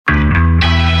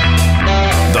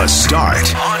The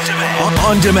Start.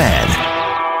 On demand.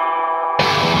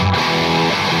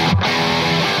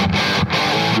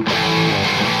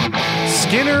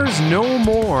 Skinner's no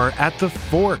more at the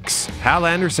Forks. Hal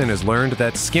Anderson has learned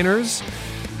that Skinner's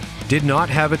did not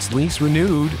have its lease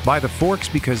renewed by the Forks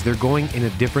because they're going in a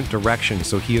different direction.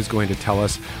 So he is going to tell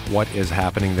us what is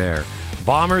happening there.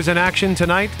 Bombers in action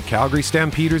tonight. Calgary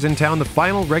Stampeders in town. The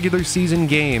final regular season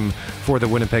game for the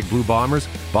Winnipeg Blue Bombers.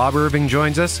 Bob Irving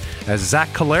joins us as Zach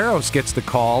Collaros gets the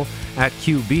call at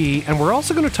QB. And we're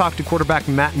also going to talk to quarterback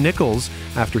Matt Nichols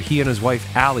after he and his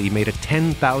wife Allie made a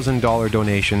 $10,000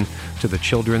 donation to the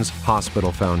Children's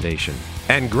Hospital Foundation.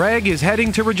 And Greg is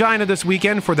heading to Regina this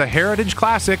weekend for the Heritage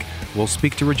Classic. We'll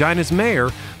speak to Regina's mayor,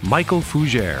 Michael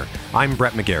Fougere. I'm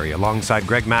Brett McGarry, alongside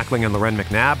Greg Mackling and Loren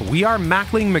McNabb. We are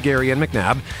Mackling, McGarry, and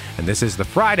McNabb, and this is the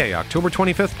Friday, October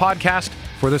 25th podcast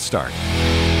for The Start.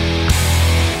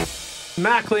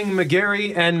 Mackling,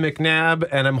 McGarry, and McNabb,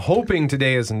 and I'm hoping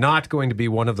today is not going to be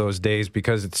one of those days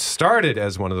because it started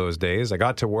as one of those days. I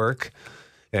got to work,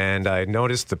 and I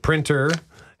noticed the printer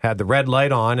had the red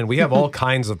light on, and we have all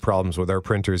kinds of problems with our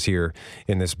printers here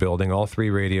in this building, all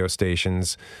three radio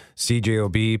stations,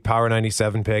 CJOB, Power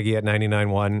 97, Peggy at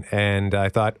 99.1, and I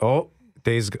thought,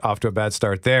 day's off to a bad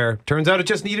start there. Turns out it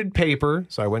just needed paper,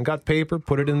 so I went and got paper,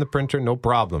 put it in the printer, no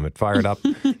problem. It fired up,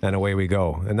 and away we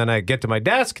go. And then I get to my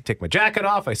desk, take my jacket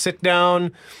off, I sit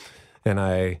down, and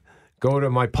I go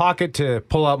to my pocket to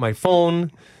pull out my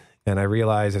phone, and I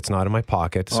realize it's not in my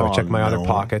pocket, so I check my other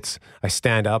pockets. I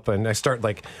stand up and I start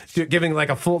giving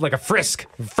a frisk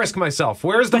myself.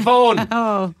 Where's the phone?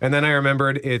 And then I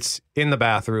remembered it's in the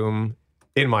bathroom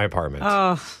in my apartment.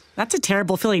 Oh, that's a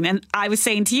terrible feeling. And I was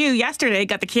saying to you yesterday,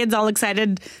 got the kids all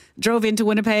excited, drove into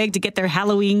Winnipeg to get their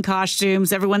Halloween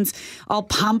costumes. Everyone's all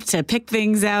pumped to pick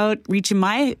things out, reaching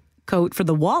my coat for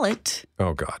the wallet.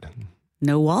 Oh, God.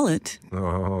 No wallet.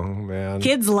 Oh, man.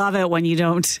 Kids love it when you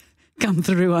don't come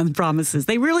through on promises.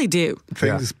 They really do.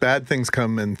 Bad things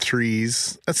come in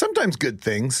threes, and sometimes good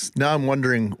things. Now I'm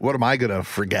wondering, what am I going to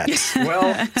forget?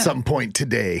 Well, some point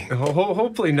today.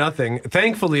 Hopefully nothing.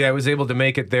 Thankfully, I was able to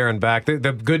make it there and back. The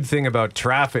good thing about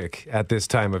traffic at this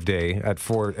time of day, at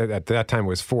that time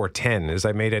was 4:10, is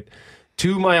I made it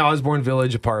to my Osborne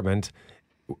Village apartment.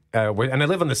 And I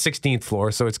live on the 16th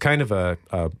floor, so it's kind of a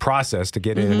process to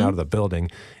get in and out of the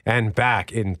building, and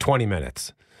back in 20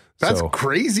 minutes. That's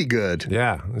crazy good.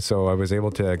 Yeah. So I was able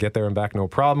to get there and back, no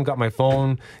problem. Got my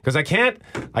phone because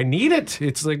I need it.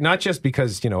 It's like not just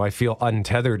because, I feel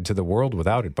untethered to the world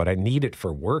without it, but I need it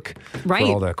for work. Right.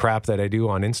 For all the crap that I do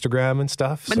on Instagram and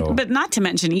stuff. But not to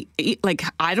mention,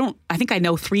 I think I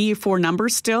know 3 or 4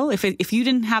 numbers still. If you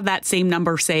didn't have that same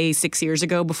number, say 8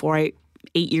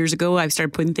 years ago, I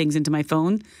started putting things into my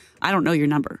phone. I don't know your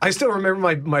number. I still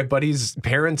remember my buddy's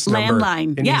parents' number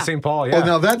landline in East St. Paul. Yeah. Oh,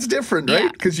 now that's different,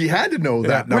 right? Because you had to know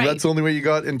that number. Right. That's the only way you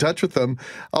got in touch with them.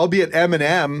 I'll be at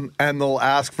M&M and they'll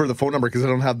ask for the phone number because I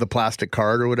don't have the plastic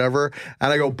card or whatever.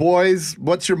 And I go, boys,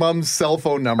 what's your mom's cell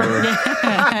phone number?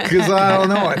 Because I don't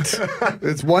know it.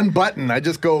 It's one button. I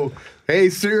just go, hey,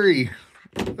 Siri.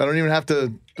 I don't even have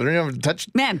to touch.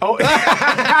 Man. Oh,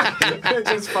 it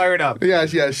just fired up. Yeah,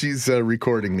 she's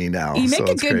recording me now. You make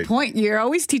a good great. point. You're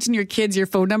always teaching your kids your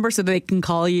phone number so they can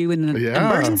call you in an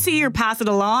emergency or pass it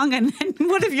along. And then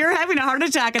what if you're having a heart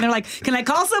attack and they're like, can I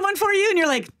call someone for you? And you're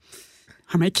like,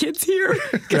 are my kids here?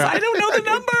 Because I don't know the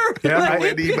number. Yeah,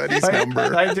 anybody's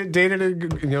number. I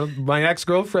dated my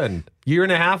ex-girlfriend, 1.5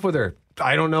 years with her.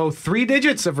 I don't know 3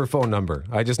 digits of her phone number.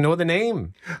 I just know the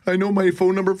name. I know my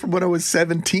phone number from when I was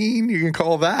 17. You can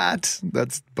call that.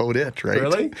 That's about it, right?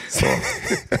 Really?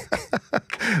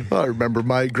 Well, I remember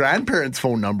my grandparents'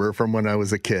 phone number from when I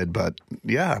was a kid, but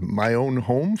yeah, my own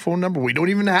home phone number. We don't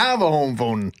even have a home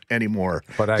phone anymore,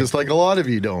 just like a lot of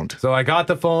you don't. So I got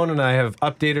the phone and I have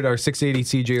updated our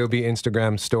 680 CJOB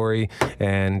Instagram story,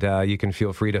 and you can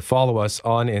feel free to follow us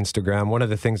on Instagram. One of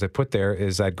the things I put there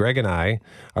is that Greg and I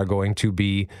are going to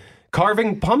be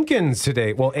carving pumpkins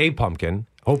today. Well, a pumpkin.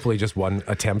 Hopefully just one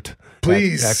attempt.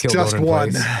 Please, at just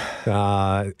one.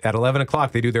 At 11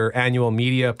 o'clock, they do their annual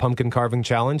media pumpkin carving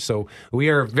challenge. So we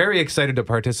are very excited to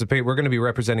participate. We're going to be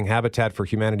representing Habitat for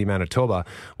Humanity Manitoba,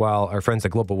 while our friends at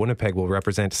Global Winnipeg will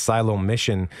represent Silo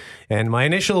Mission. And my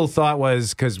initial thought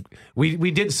was, because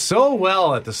we did so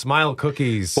well at the Smile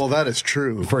Cookies. Well, that is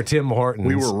true. For Tim Hortons.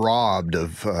 We were robbed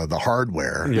of the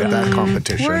hardware at that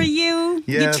competition. Were you?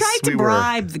 Yes, you tried to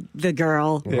bribe the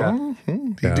girl. Yeah.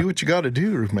 You do what you got to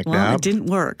do, McNabb. Well, it didn't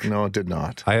work. No, it did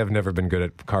not. I have never been good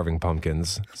at carving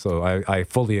pumpkins, so I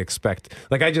fully expect.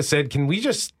 Like I just said, can we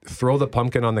just throw the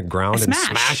pumpkin on the ground and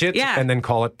smash it, and then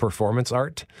call it performance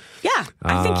art? Yeah,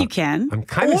 I think you can. I'm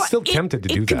kind of still tempted to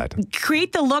do that.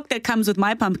 Create the look that comes with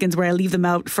my pumpkins, where I leave them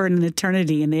out for an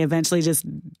eternity, and they eventually just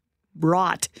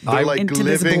rot. They're like into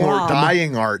this living or blob.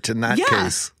 dying art in that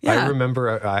case. Yeah. I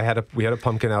remember we had a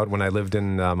pumpkin out when I lived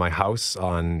in my house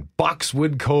on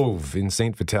Boxwood Cove in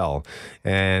St. Vital,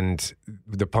 and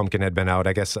the pumpkin had been out,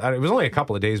 I guess, it was only a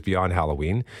couple of days beyond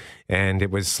Halloween, and it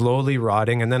was slowly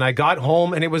rotting, and then I got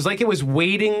home, and it was like it was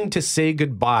waiting to say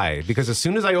goodbye, because as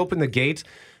soon as I opened the gate,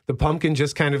 the pumpkin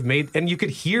just kind of made, and you could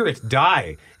hear it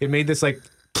die. It made this like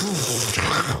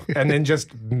and then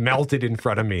just melted in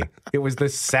front of me. It was the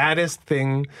saddest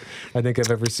thing I think I've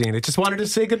ever seen. It just wanted to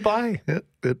say goodbye.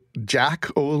 Jack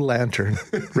O'Lantern,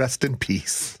 rest in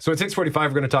peace. So at 6:45, we're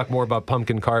going to talk more about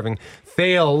pumpkin carving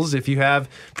fails. If you have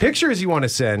pictures you want to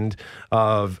send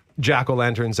of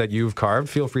jack-o'-lanterns that you've carved,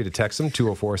 feel free to text them,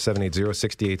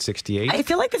 204-780-6868. I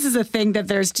feel like this is a thing that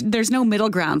there's no middle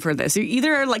ground for this. You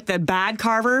either are like the bad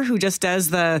carver who just does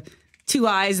the 2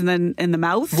 eyes and then in the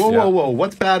mouth. Whoa.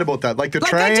 What's bad about that? Like the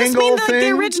triangle I just mean thing?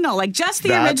 the original, like just the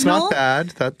That's original.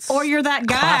 That's not bad. Or you're that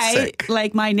guy, classic.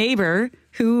 like my neighbor,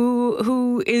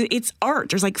 who it's art.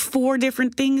 There's like 4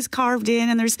 different things carved in,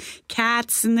 and there's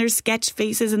cats, and there's sketch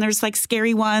faces, and there's like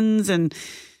scary ones, and...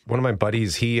 One of my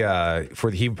buddies, he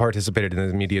participated in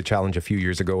the media challenge a few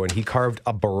years ago, and he carved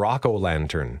a Barack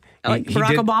lantern. Like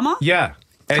Barack Obama? Yeah.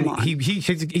 And he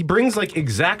brings like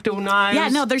X-Acto knives. Yeah,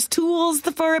 no, there's tools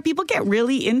for it. People get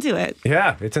really into it.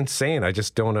 Yeah, it's insane. I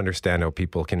just don't understand how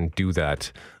people can do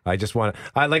that. I just want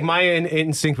to, like my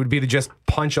instinct would be to just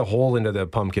punch a hole into the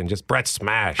pumpkin, just Brett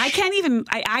smash. I can't even,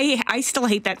 I still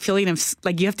hate that feeling of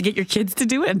like you have to get your kids to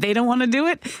do it and they don't want to do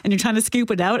it and you're trying to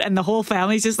scoop it out and the whole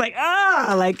family's just like,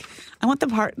 like I want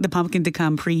the pumpkin to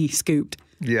come pre-scooped.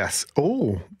 Yes.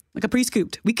 Oh. Like a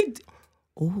pre-scooped. We could...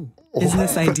 Isn't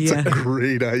this idea? That's a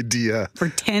great idea. For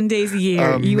 10 days a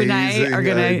year, you and I are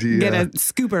going to get a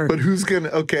scooper. But who's going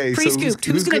to, pre-scooped.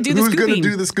 Who's going to do the scooping? Who's going to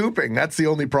do the scooping? That's the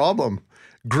only problem.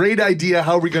 Great idea.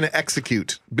 How are we going to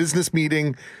execute? Business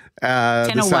meeting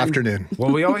this afternoon.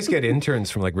 Well, we always get interns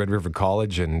from like Red River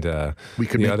College and we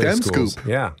could the make other them schools. scoop.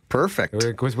 Yeah. Perfect.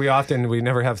 Because we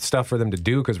never have stuff for them to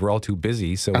do because we're all too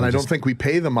busy. So and I don't think we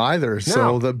pay them either.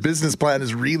 So the business plan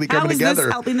is really coming together. How is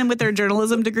this helping them with their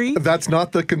journalism degree? That's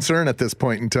not the concern at this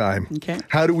point in time. Okay.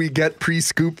 How do we get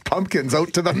pre-scooped pumpkins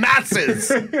out to the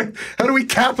masses? How do we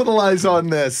capitalize on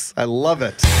this? I love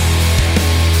it.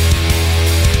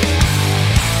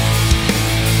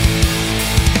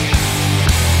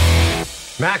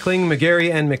 Mackling, McGarry,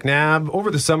 and McNabb.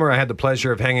 Over the summer, I had the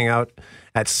pleasure of hanging out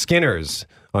at Skinner's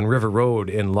on River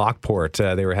Road in Lockport.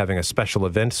 They were having a special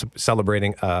event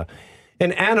celebrating an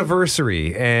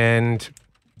anniversary, and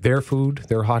their food,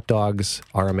 their hot dogs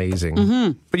are amazing.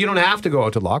 Mm-hmm. But you don't have to go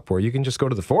out to Lockport. You can just go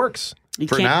to the Forks. You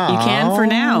can for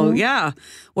now, yeah.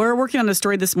 We're working on a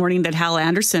story this morning that Hal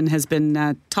Anderson has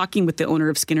been talking with the owner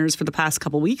of Skinner's for the past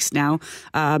couple weeks now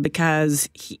because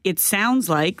it sounds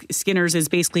like Skinner's is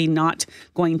basically not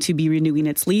going to be renewing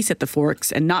its lease at the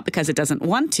Forks, and not because it doesn't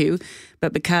want to,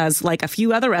 but because, like a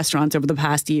few other restaurants over the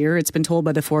past year, it's been told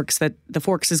by the Forks that the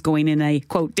Forks is going in a,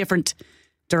 quote, different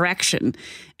direction.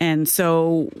 And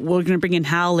so we're going to bring in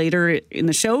Hal later in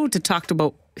the show to talk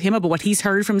about what he's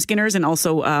heard from Skinner's, and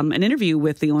also an interview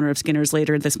with the owner of Skinner's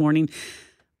later this morning.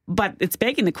 But it's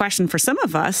begging the question for some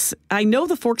of us. I know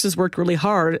the Forks has worked really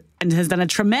hard and has done a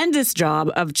tremendous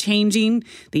job of changing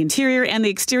the interior and the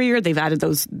exterior. They've added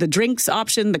the drinks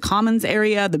option, the commons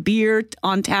area, the beer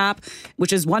on tap,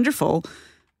 which is wonderful.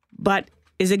 But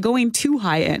is it going too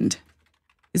high end?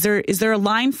 Is there a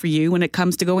line for you when it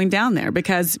comes to going down there?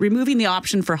 Because removing the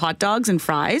option for hot dogs and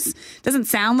fries doesn't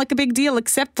sound like a big deal,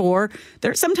 except for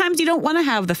sometimes you don't want to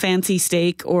have the fancy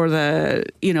steak or the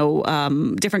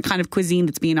different kind of cuisine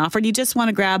that's being offered. You just want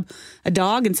to grab a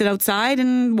dog and sit outside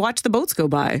and watch the boats go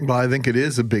by. Well, I think it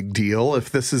is a big deal if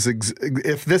this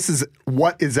is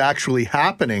what is actually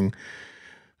happening.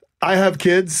 I have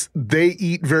kids. They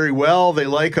eat very well. They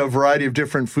like a variety of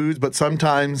different foods, but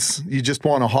sometimes you just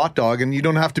want a hot dog, and you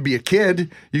don't have to be a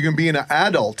kid. You can be an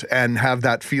adult and have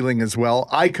that feeling as well.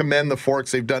 I commend the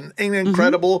Forks. They've done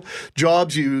incredible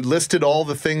jobs. You listed all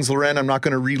the things, Loren. I'm not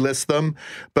going to relist them,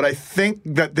 but I think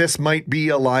that this might be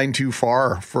a line too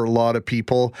far for a lot of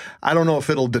people. I don't know if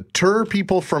it'll deter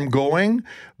people from going,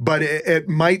 but it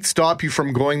might stop you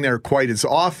from going there quite as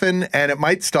often, and it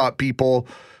might stop people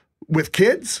with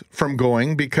kids from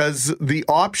going because the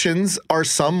options are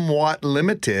somewhat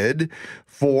limited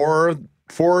for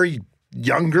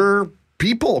younger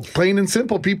people, plain and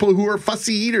simple, people who are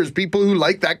fussy eaters, people who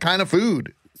like that kind of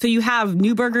food. So you have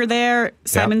Newburger there,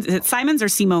 Simon's, is it Simon's or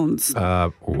Simone's?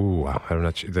 I'm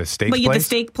not sure. The steak But you place? have the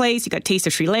steak place, you got Taste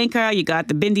of Sri Lanka, you got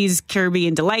the Bindi's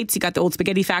Caribbean Delights, you got the Old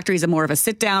Spaghetti Factory is a more of a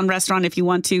sit-down restaurant if you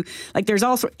want to. Like there's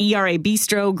also ERA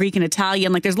Bistro, Greek and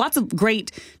Italian. Like there's lots of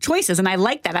great choices, and I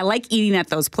like that. I like eating at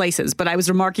those places. But I was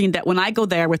remarking that when I go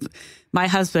there with my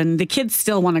husband, the kids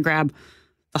still want to grab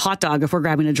the hot dog if we're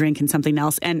grabbing a drink and something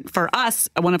else. And for us,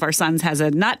 one of our sons has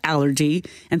a nut allergy.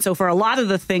 And so for a lot of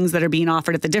the things that are being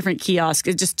offered at the different kiosks,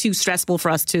 it's just too stressful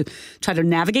for us to try to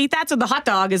navigate that. So the hot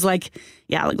dog is like,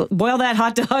 boil that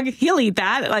hot dog. He'll eat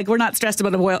that. Like we're not stressed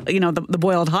about the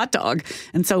boiled hot dog.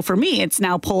 And so for me, it's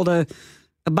now pulled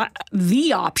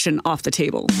the option off the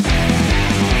table.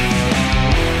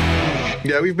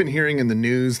 Yeah, we've been hearing in the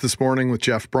news this morning with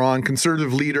Jeff Braun,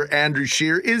 Conservative leader Andrew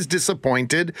Scheer is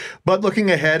disappointed, but looking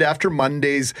ahead after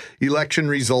Monday's election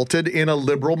resulted in a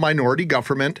Liberal minority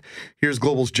government. Here's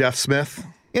Global's Jeff Smith.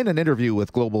 In an interview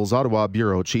with Global's Ottawa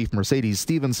Bureau Chief Mercedes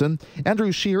Stephenson,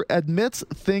 Andrew Scheer admits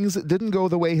things didn't go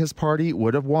the way his party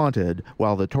would have wanted.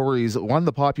 While the Tories won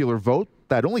the popular vote,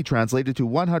 that only translated to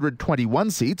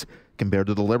 121 seats compared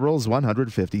to the Liberals'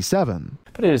 157.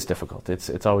 But it is difficult.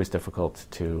 It's always difficult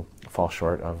to fall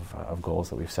short of goals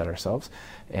that we've set ourselves.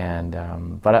 And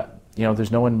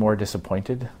there's no one more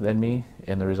disappointed than me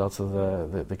in the results of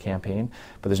the campaign,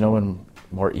 but there's no one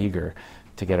more eager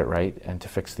to get it right and to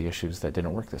fix the issues that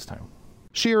didn't work this time.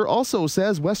 Scheer also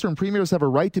says Western premiers have a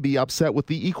right to be upset with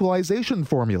the equalization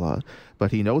formula,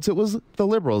 but he notes it was the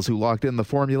Liberals who locked in the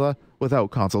formula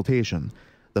without consultation.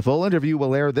 The full interview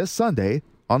will air this Sunday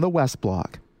on the West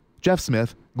Block. Jeff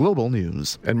Smith, Global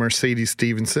News. And Mercedes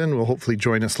Stephenson will hopefully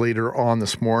join us later on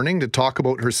this morning to talk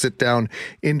about her sit-down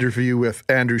interview with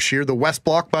Andrew Scheer. The West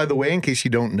Block, by the way, in case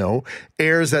you don't know,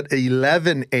 airs at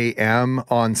 11 a.m.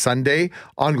 on Sunday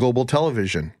on Global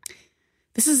Television.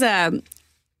 This is a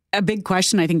big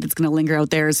question I think that's going to linger out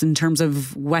there is in terms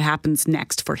of what happens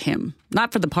next for him.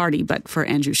 Not for the party, but for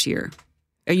Andrew Scheer.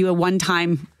 Are you a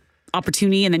one-time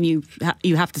opportunity and then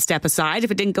you have to step aside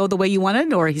if it didn't go the way you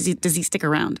wanted, or does he stick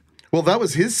around? Well, that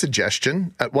was his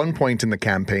suggestion at one point in the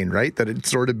campaign, right? That it's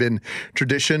sort of been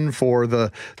tradition for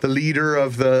the leader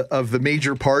of the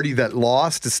major party that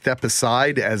lost to step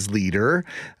aside as leader.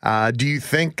 Do you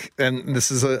think, and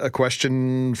this is a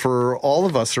question for all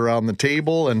of us around the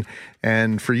table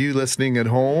and for you listening at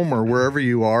home or wherever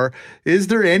you are, is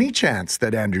there any chance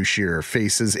that Andrew Scheer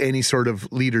faces any sort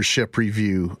of leadership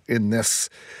review in this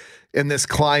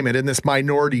climate, in this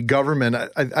minority government?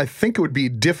 I think it would be a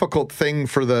difficult thing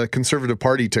for the Conservative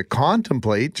Party to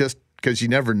contemplate, just because you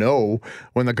never know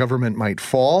when the government might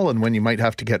fall and when you might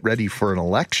have to get ready for an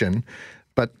election.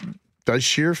 But does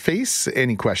Scheer face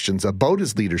any questions about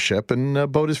his leadership and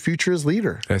about his future as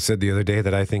leader? I said the other day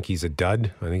that I think he's a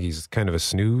dud. I think he's kind of a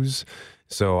snooze.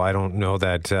 So I don't know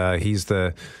that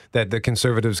that the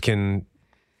Conservatives can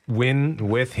win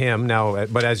with him now.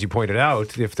 But as you pointed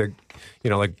out, if like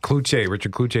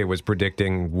Richard Cloutier was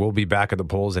predicting we'll be back at the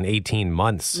polls in 18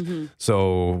 months. Mm-hmm.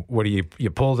 So what do you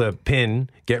pull the pin,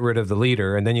 get rid of the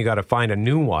leader, and then you got to find a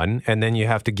new one, and then you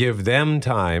have to give them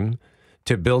time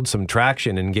to build some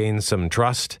traction and gain some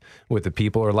trust with the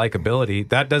people or likability.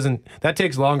 That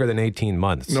takes longer than 18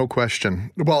 months. No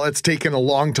question. Well, it's taken a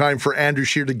long time for Andrew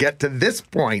Scheer to get to this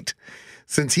point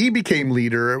since he became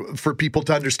leader, for people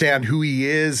to understand who he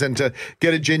is and to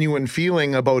get a genuine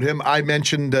feeling about him. I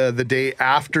mentioned the day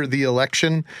after the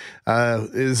election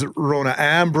is Rona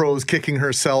Ambrose kicking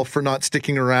herself for not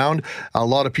sticking around. A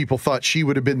lot of people thought she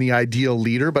would have been the ideal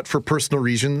leader, but for personal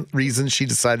reasons, she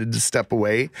decided to step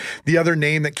away. The other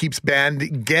name that keeps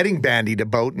getting bandied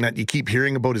about and that you keep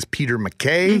hearing about is Peter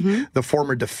MacKay, the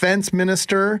former defense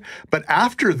minister. But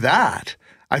after that,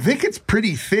 I think it's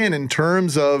pretty thin in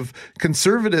terms of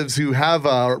Conservatives who have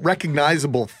a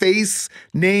recognizable face,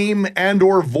 name, and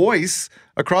or voice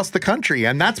across the country.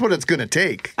 And that's what it's going to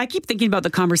take. I keep thinking about the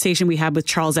conversation we had with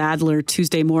Charles Adler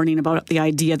Tuesday morning about the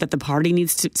idea that the party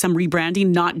needs some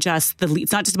rebranding,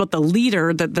 it's not just about the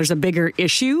leader, that there's a bigger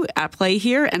issue at play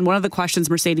here. And one of the questions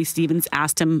Mercedes Stevens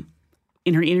asked him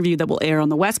in her interview that will air on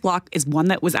the West Block is one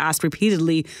that was asked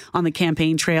repeatedly on the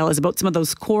campaign trail, is about some of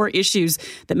those core issues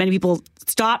that many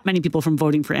people from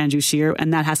voting for Andrew Scheer,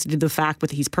 and that has to do with the fact that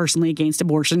he's personally against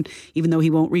abortion, even though he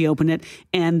won't reopen it,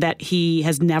 and that he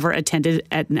has never attended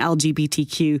at an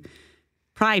LGBTQ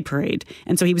Pride Parade.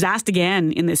 And so he was asked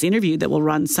again in this interview that will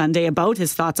run Sunday about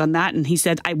his thoughts on that. And he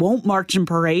said, I won't march in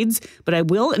parades, but I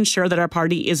will ensure that our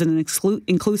party is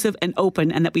inclusive and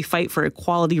open and that we fight for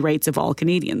equality rights of all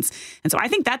Canadians. And so I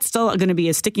think that's still going to be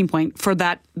a sticking point for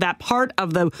that part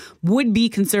of the would-be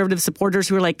conservative supporters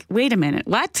who are like, wait a minute,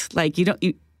 what? Like,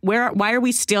 why are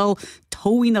we still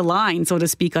towing the line, so to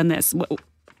speak, on this?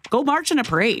 Go march in a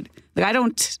parade. Like, I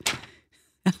don't...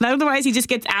 Otherwise, he just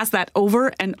gets asked that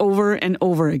over and over and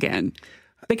over again.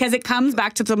 Because it comes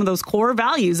back to some of those core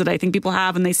values that I think people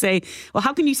have, and they say, well,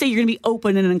 how can you say you're going to be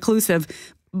open and inclusive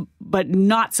but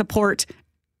not support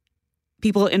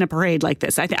people in a parade like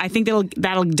this? I think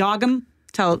that'll dog him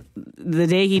till the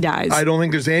day he dies. I don't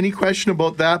think there's any question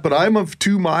about that, but I'm of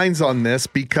two minds on this,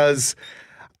 because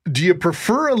do you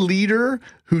prefer a leader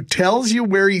who tells you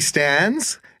where he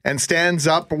stands and stands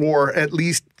up, or at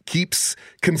least keeps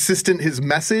consistent his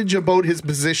message about his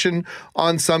position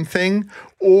on something?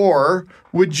 Or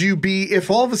would you be,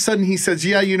 if all of a sudden he says,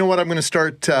 yeah, you know what, I'm going to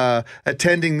start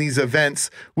attending these events,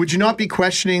 would you not be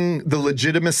questioning the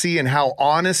legitimacy and how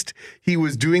honest he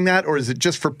was doing that? Or is it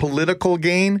just for political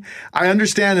gain? I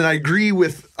understand and I agree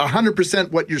with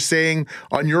 100% what you're saying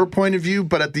on your point of view,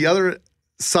 but at the other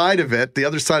side of it, the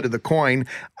other side of the coin,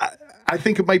 I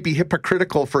think it might be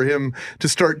hypocritical for him to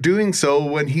start doing so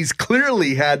when he's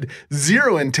clearly had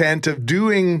zero intent of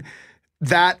doing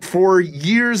that for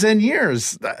years and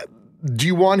years. Do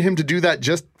you want him to do that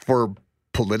just for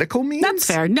political means? That's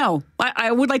fair. No,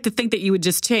 I would like to think that you would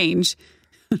just change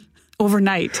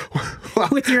overnight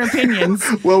with your opinions.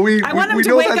 Well, I want him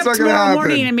to wake up tomorrow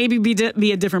morning and maybe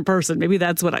be a different person. Maybe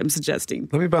that's what I'm suggesting.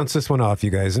 Let me bounce this one off,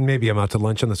 you guys, and maybe I'm out to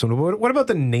lunch on this one. What about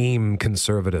the name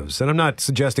Conservatives? And I'm not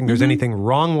suggesting there's anything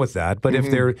wrong with that, but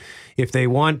if they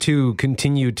want to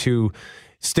continue to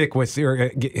stick with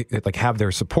or like have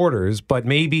their supporters, but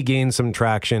maybe gain some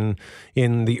traction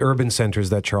in the urban centers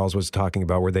that Charles was talking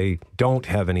about, where they don't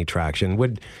have any traction,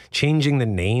 would changing the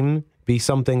name be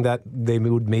something that they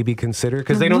would maybe consider?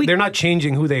 Because they're not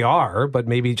changing who they are, but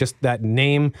maybe just that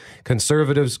name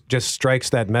Conservatives just strikes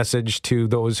that message to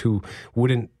those who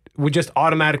would just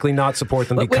automatically not support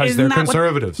them because they're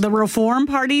conservatives. The Reform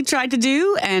Party tried to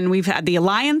do, and we've had the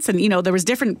Alliance, and there was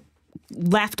different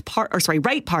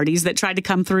right parties that tried to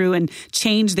come through and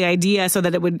change the idea so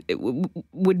that it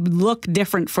would look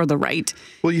different for the right.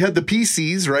 Well, you had the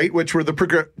PCs, right, which were the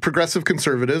progressive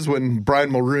conservatives when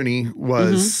Brian Mulroney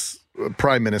was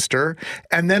prime minister.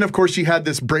 And then, of course, you had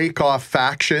this break-off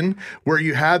faction where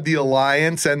you had the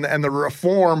Alliance and the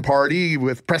Reform Party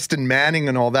with Preston Manning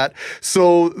and all that.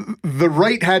 So the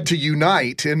right had to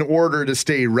unite in order to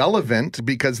stay relevant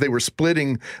because they were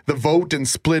splitting the vote and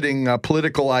splitting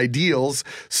political ideals.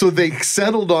 So they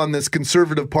settled on this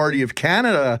Conservative Party of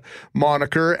Canada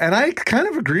moniker. And I kind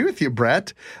of agree with you,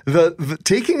 Brett. The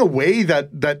taking away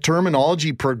that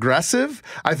terminology progressive,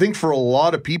 I think for a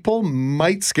lot of people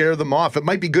might scare them off. It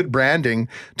might be good branding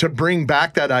to bring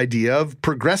back that idea of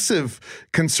progressive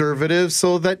conservatives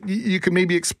so that you can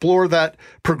maybe explore that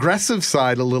progressive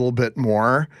side a little bit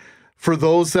more. For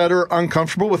those that are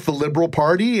uncomfortable with the Liberal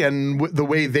Party and the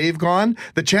way they've gone,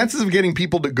 the chances of getting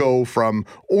people to go from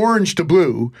orange to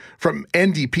blue, from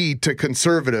NDP to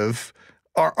conservative,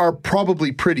 are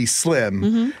probably pretty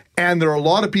slim. And there are a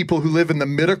lot of people who live in the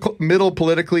middle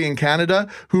politically in Canada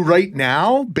who right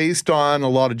now, based on a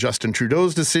lot of Justin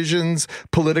Trudeau's decisions,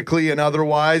 politically and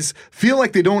otherwise, feel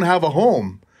like they don't have a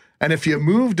home. And if you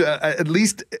moved, at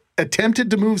least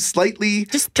attempted to move slightly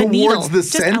towards the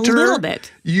center, a little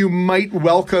bit, you might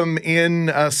welcome in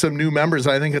some new members.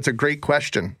 I think it's a great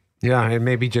question. Yeah, and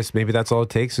maybe that's all it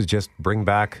takes is just bring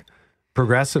back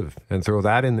progressive and throw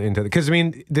that into because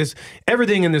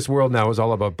everything in this world now is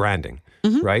all about branding,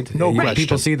 right? No question.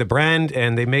 People see the brand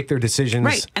and they make their decisions,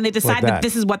 right? And they decide that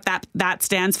this is what that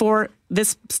stands for.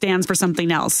 This stands for something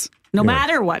else, no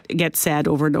matter what gets said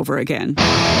over and over again.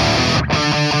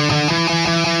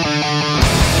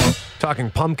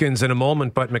 Talking pumpkins in a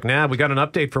moment, but McNabb, we got an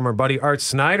update from our buddy Art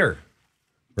Snyder,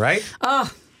 right?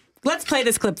 Let's play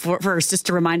this clip first, just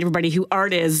to remind everybody who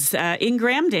Art is in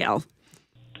Grahamdale.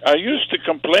 I used to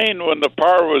complain when the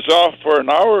power was off for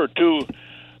an hour or two,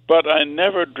 but I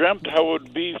never dreamt how it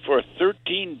would be for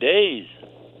 13 days.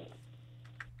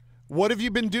 What have you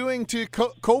been doing to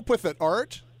cope with it,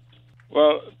 Art?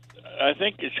 Well, I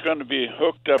think it's going to be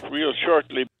hooked up real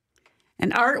shortly.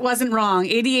 And Art wasn't wrong.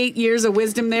 88 years of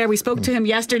wisdom there. We spoke to him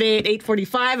yesterday at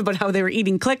 8:45 about how they were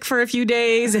eating Click for a few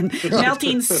days and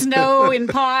melting snow in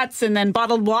pots and then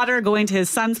bottled water, going to his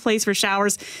son's place for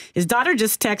showers. His daughter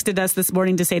just texted us this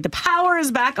morning to say the power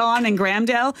is back on in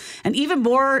Grahamdale. And even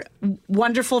more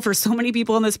wonderful for so many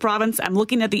people in this province, I'm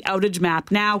looking at the outage map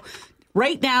now.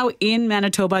 Right now in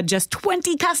Manitoba, just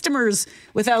 20 customers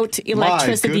without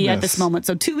electricity at this moment.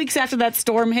 So 2 weeks after that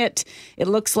storm hit, it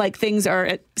looks like things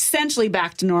are essentially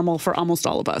back to normal for almost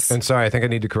all of us. And sorry, I think I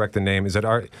need to correct the name. Is it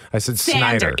Art? I said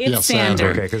Snyder. Snyder. It's Snyder.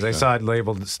 Okay, because I saw it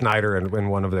labeled Snyder in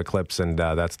one of the clips, and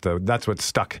that's what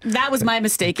stuck. That was my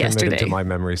mistake committed yesterday. to my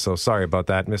memory, so sorry about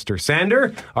that, Mr.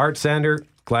 Sander. Art Sander,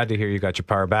 glad to hear you got your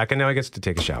power back, and now I get to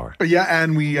take a shower. Yeah,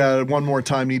 and we one more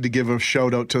time need to give a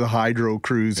shout out to the hydro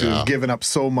crews who have given up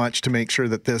so much to make sure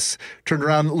that this turned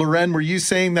around. Loren, were you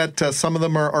saying that some of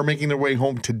them are making their way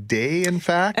home today, in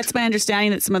fact? That's my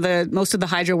understanding that most of the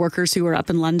hydro workers who are up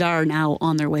in Lunda are now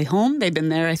on their way home. They've been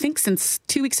there, I think, since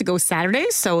 2 weeks ago Saturday,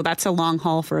 so that's a long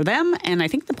haul for them. And I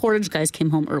think the Portage guys came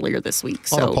home earlier this week.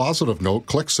 On a positive note,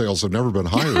 Click sales have never been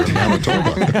higher in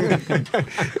Manitoba.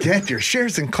 Get your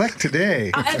shares in Click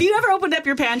today. Have you ever opened up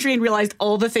your pantry and realized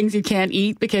all the things you can't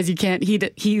eat because you can't heat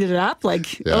it up?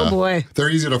 Like, oh boy. They're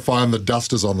easy to find. The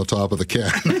dust is on the top of the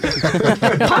can.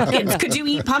 Pumpkins. Could you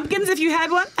eat pumpkins if you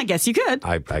had one? I guess you could.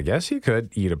 I guess you could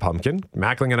eat a pumpkin.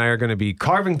 Mackling and I are going to be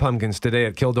carving pumpkins today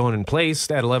at Kildonan Place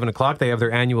at 11 o'clock. They have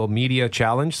their annual media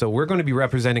challenge. So we're going to be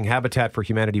representing Habitat for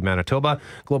Humanity Manitoba.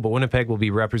 Global Winnipeg will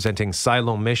be representing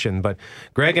Silo Mission. But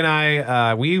Greg and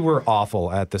I, we were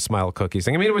awful at the Smile Cookies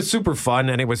thing. I mean, it was super fun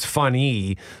and it was funny.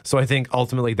 So I think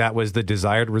ultimately that was the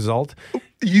desired result.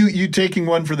 You taking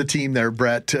one for the team there,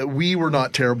 Brett. We were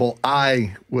not terrible.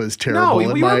 I was terrible.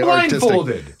 No, we were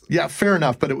blindfolded. Yeah, fair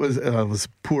enough, but it was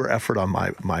poor effort on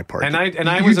my part.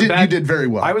 You did very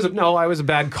well. I was a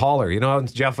bad caller. You know,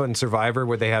 Jeff and Survivor,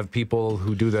 where they have people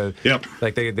who do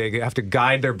like they have to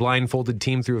guide their blindfolded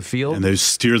team through a field, and they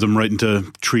steer them right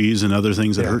into trees and other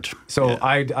things that hurt. So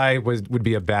I would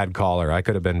be a bad caller. I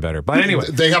could have been better, but anyway,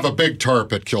 they have a big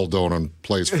tarp at Kildonan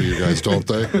Place for you guys, don't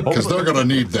they? Because they're going to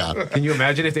need that. Can you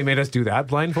imagine if they made us do that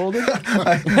blindfolded?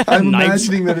 I'm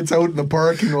imagining that it's out in the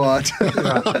parking lot.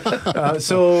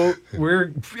 So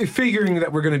we're figuring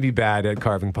that we're going to be bad at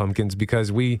carving pumpkins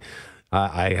because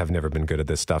I have never been good at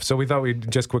this stuff. So we thought we'd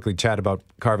just quickly chat about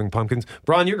carving pumpkins.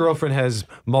 Bron, your girlfriend has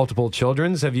multiple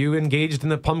children. Have you engaged in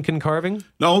the pumpkin carving?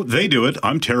 No, they do it.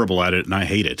 I'm terrible at it, and I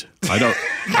hate it. I don't.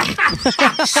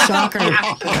 Shocker.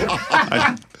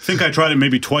 I think I tried it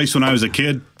maybe twice when I was a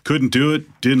kid. Couldn't do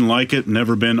it. Didn't like it.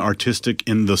 Never been artistic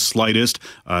in the slightest.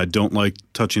 I don't like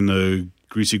touching the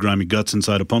greasy, grimy guts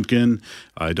inside a pumpkin.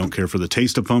 I don't care for the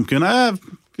taste of pumpkin.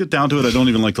 Get down to it, I don't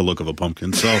even like the look of a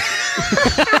pumpkin. So I'm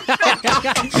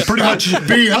pretty much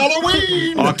be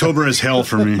Halloween. October is hell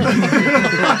for me.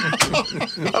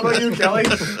 How about you, Kelly?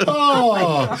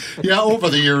 Over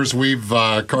the years we've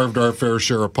carved our fair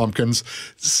share of pumpkins.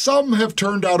 Some have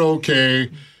turned out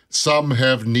okay. Some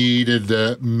have needed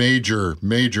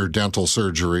major dental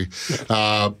surgery.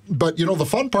 But, you know, the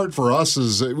fun part for us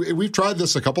is we've tried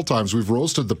this a couple times. We've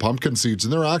roasted the pumpkin seeds,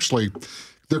 and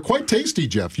they're quite tasty,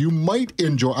 Jeff. You might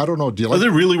enjoy. I don't know. Do you like? Are they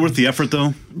really worth the effort,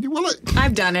 though? Well,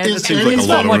 I've done it. It seems like a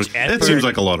lot of work. It seems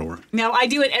like a lot of work. No, I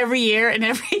do it every year, and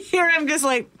every year I'm just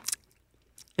like,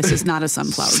 this is not a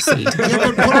sunflower seed.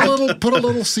 Yeah, but put a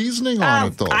little seasoning on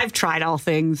it, though. I've tried all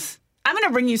things. I'm going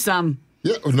to bring you some.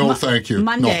 Yeah, no, thank you.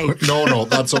 Monday. No,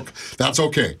 that's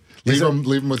okay. Leave them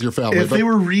with your family. If they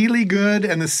were really good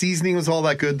and the seasoning was all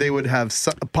that good, they would have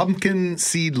pumpkin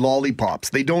seed lollipops.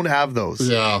 They don't have those.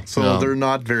 So they're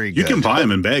not very good. You can buy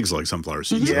them in bags like sunflower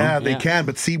seeds. Yeah, they can.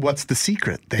 But see, what's the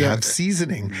secret? They have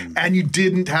seasoning. And you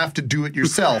didn't have to do it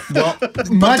yourself. Well,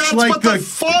 much like the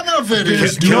fun of it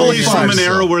is. Kelly's from an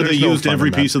era where they used every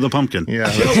piece of the pumpkin. Yeah.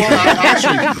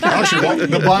 Actually,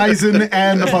 the bison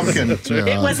and the pumpkin.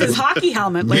 It was his hockey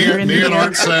helmet Me later in the year. and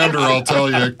Art Sander, I'll tell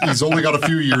you, he's only got a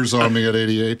few years on me at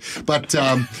 88. But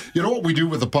you know what we do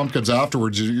with the pumpkins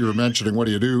afterwards? You were mentioning, what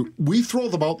do? We throw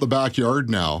them out in the backyard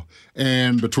now.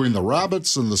 And between the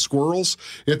rabbits and the squirrels,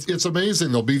 it's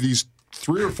amazing. There'll be these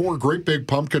 3 or 4 great big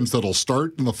pumpkins that'll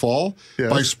start in the fall. Yes.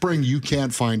 By spring, you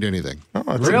can't find anything. Oh,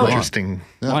 that's really interesting.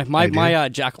 Yeah, my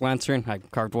jack-o'-lantern, I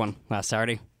carved one last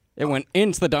Saturday. It went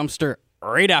into the dumpster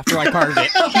right after I carved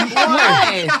it.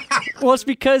 Why? Well, it's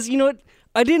because, you know what,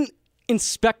 I didn't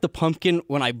inspect the pumpkin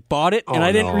when I bought it, and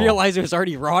I didn't realize it was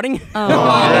already rotting.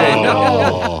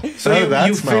 So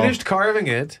you finished carving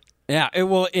it. Yeah,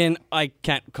 and I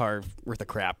can't carve worth a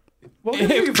crap. Well,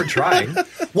 thank you for trying.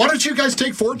 Why don't you guys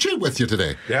take Fortune with you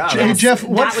today? Yeah. Hey, Jeff,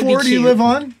 what floor do you live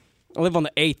on? I live on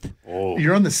the 8th. Oh.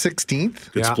 You're on the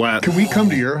 16th? Good splat. Can we come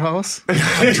to your house?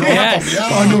 Yes.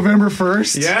 On November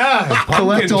 1st? Yeah.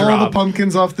 Collect all drop. the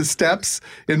pumpkins off the steps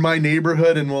in my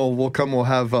neighborhood, and we'll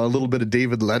have a little bit of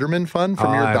David Letterman fun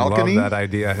from your balcony. I love that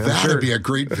idea. I'm That'd sure- be a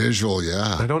great visual,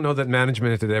 yeah. I don't know that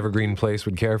management at Evergreen Place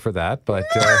would care for that, but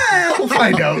We'll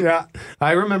find out. yeah.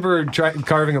 I remember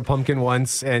carving a pumpkin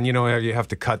once, and you have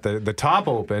to cut the top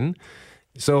open.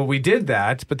 So we did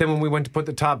that, but then when we went to put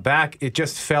the top back, it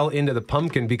just fell into the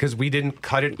pumpkin because we didn't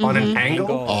cut it on an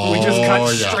angle. We just cut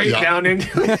straight down into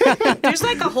it. There's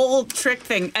like a whole trick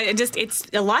thing. It's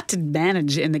a lot to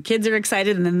manage, and the kids are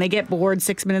excited, and then they get bored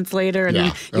 6 minutes later, and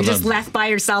then you're just left by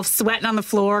yourself, sweating on the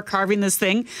floor, carving this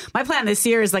thing. My plan this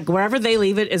year is like wherever they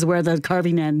leave it is where the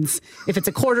carving ends. If it's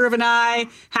a quarter of an eye,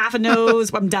 half a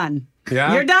nose, I'm done.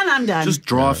 Yeah? You're done, I'm done. Just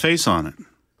draw a face on it.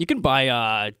 You can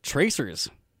buy tracers.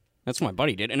 That's what my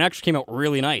buddy did, and it actually came out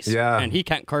really nice. Yeah. And he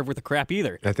can't carve with the crap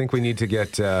either. I think we need to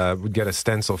get a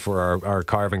stencil for our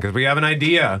carving because we have an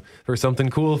idea for something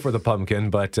cool for the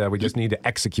pumpkin, but we just need to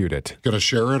execute it. Going to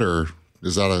share it, or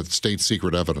is that a state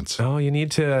secret evidence? Oh, you need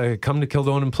to come to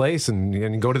Kildonan Place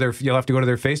and go to you'll have to go to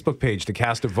their Facebook page to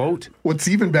cast a vote. What's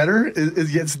even better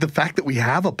is the fact that we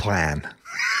have a plan.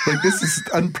 Like, this is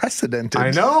unprecedented.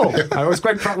 I know. I was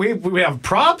quite proud. We have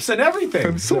props and everything.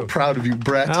 I'm so proud of you,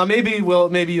 Brett. Maybe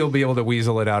you'll be able to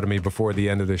weasel it out of me before the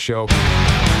end of the show.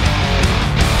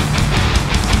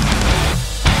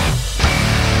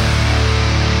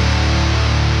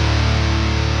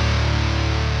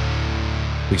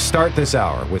 We start this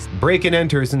hour with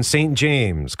break-and-enters in St.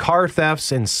 James, car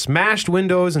thefts, and smashed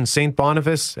windows in St.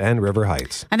 Boniface and River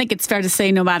Heights. I think it's fair to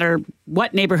say no matter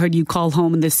what neighborhood you call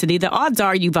home in this city, the odds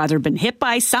are you've either been hit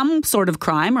by some sort of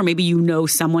crime or maybe you know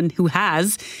someone who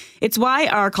has. It's why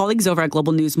our colleagues over at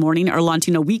Global News Morning are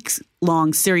launching a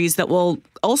weeks-long series that will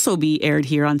also be aired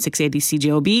here on 680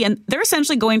 CJOB. And they're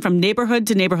essentially going from neighborhood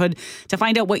to neighborhood to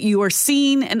find out what you are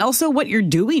seeing and also what you're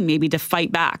doing maybe to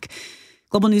fight back.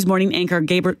 Global News Morning anchor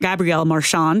Gabrielle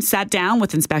Marchand sat down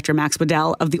with Inspector Max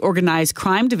Waddell of the Organized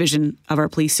Crime Division of our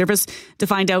police service to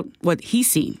find out what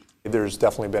he's seen. There's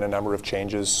definitely been a number of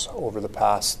changes over the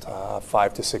past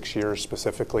 5 to 6 years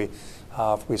specifically.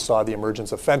 We saw the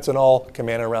emergence of fentanyl come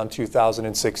in around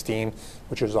 2016,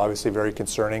 which was obviously very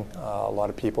concerning. A lot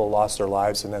of people lost their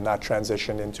lives, and then that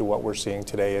transitioned into what we're seeing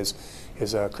today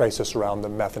is a crisis around the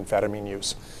methamphetamine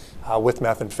use. With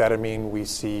methamphetamine, we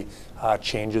see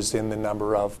changes in the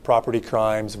number of property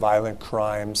crimes, violent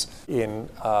crimes. In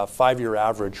a 5-year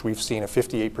average, we've seen a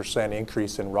 58%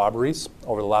 increase in robberies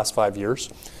over the last 5 years.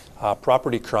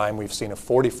 Property crime, we've seen a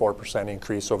 44%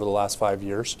 increase over the last 5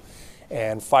 years.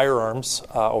 And firearms,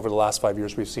 over the last 5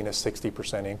 years, we've seen a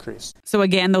 60% increase. So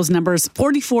again, those numbers,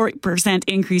 44%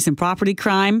 increase in property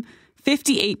crime,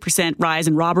 58% rise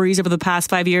in robberies over the past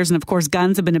 5 years. And of course,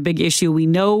 guns have been a big issue. We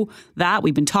know that.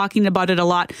 We've been talking about it a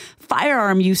lot.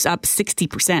 Firearm use up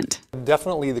 60%.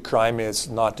 Definitely the crime is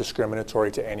not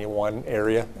discriminatory to any one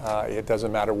area. It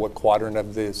doesn't matter what quadrant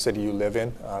of the city you live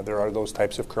in. There are those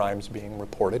types of crimes being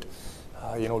reported.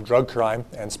 Drug crime,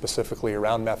 and specifically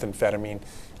around methamphetamine,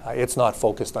 it's not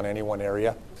focused on any one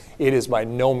area. It is by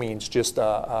no means just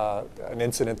an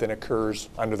incident that occurs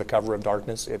under the cover of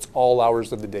darkness. It's all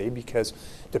hours of the day because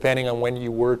depending on when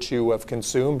you were to have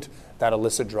consumed that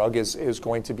illicit drug is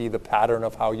going to be the pattern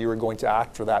of how you are going to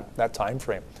act for that time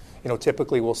frame.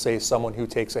 Typically we'll say someone who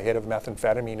takes a hit of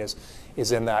methamphetamine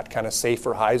is in that kind of safe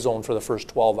or high zone for the first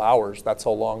 12 hours. That's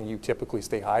how long you typically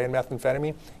stay high in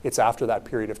methamphetamine. It's after that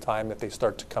period of time that they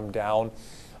start to come down.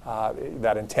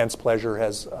 That intense pleasure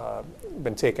has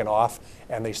been taken off,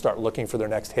 and they start looking for their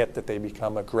next hit, that they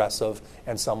become aggressive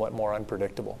and somewhat more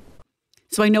unpredictable.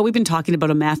 So I know we've been talking about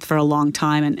a meth for a long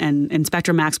time, and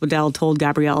Inspector Max Waddell told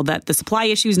Gabrielle that the supply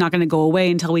issue is not going to go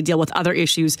away until we deal with other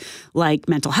issues like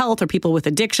mental health or people with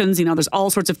addictions. There's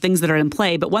all sorts of things that are in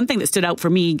play. But one thing that stood out for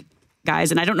me,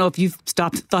 guys, and I don't know if you've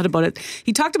thought about it,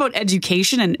 he talked about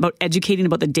education and about educating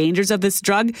about the dangers of this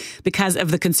drug because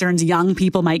of the concerns young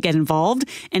people might get involved.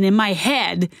 And in my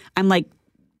head, I'm like,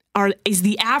 is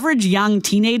the average young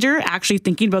teenager actually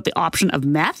thinking about the option of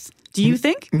meth? Do you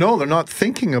think? No, they're not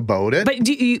thinking about it. But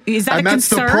is that a that's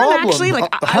concern, the problem. actually?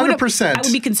 100%. I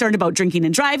would be concerned about drinking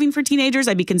and driving for teenagers.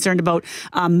 I'd be concerned about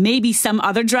maybe some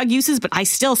other drug uses, but I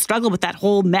still struggle with that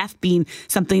whole meth being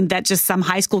something that just some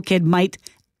high school kid might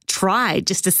try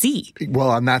just to see.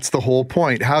 Well, and that's the whole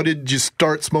point. How did you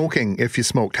start smoking if you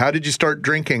smoked? How did you start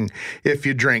drinking if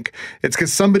you drink? It's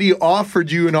because somebody offered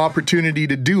you an opportunity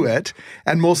to do it,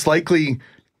 and most likely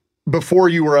before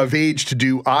you were of age to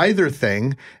do either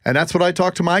thing. And that's what I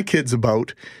talk to my kids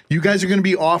about. You guys are going to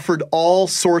be offered all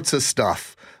sorts of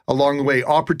stuff along the way.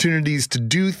 Opportunities to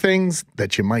do things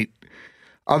that you might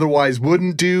otherwise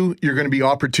wouldn't do. You're going to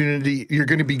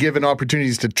be given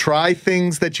opportunities to try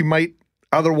things that you might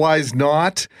otherwise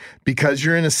not, because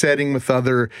you're in a setting with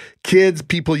other kids,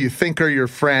 people you think are your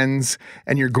friends,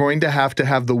 and you're going to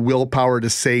have the willpower to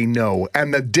say no.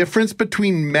 And the difference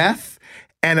between meth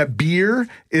and a beer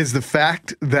is the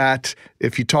fact that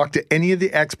if you talk to any of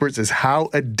the experts is how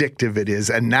addictive it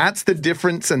is. And that's the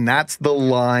difference, and that's the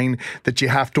line that you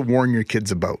have to warn your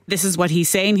kids about. This is what he's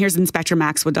saying. Here's Inspector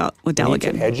Max Waddell We need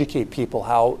again. to educate people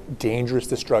how dangerous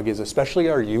this drug is, especially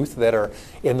our youth that are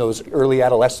in those early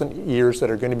adolescent years that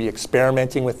are going to be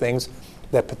experimenting with things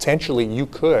that potentially you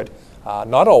could,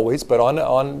 not always, but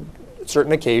on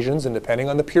certain occasions, and depending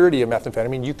on the purity of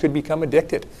methamphetamine, you could become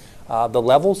addicted. The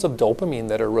levels of dopamine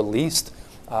that are released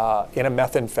in a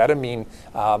methamphetamine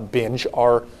binge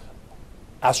are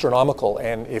astronomical.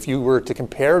 And if you were to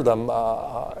compare them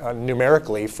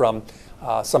numerically from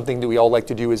something that we all like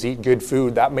to do is eat good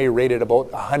food, that may rate at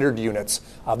about 100 units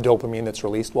of dopamine that's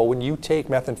released. Well, when you take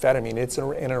methamphetamine, it's in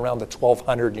and around the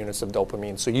 1,200 units of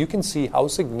dopamine. So you can see how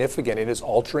significant it is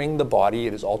altering the body,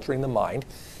 it is altering the mind.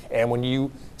 And when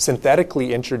you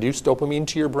synthetically introduce dopamine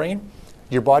to your brain,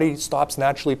 your body stops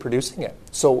naturally producing it.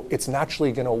 So it's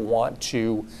naturally going to want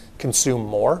to consume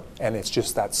more, and it's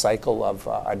just that cycle of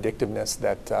addictiveness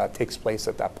that takes place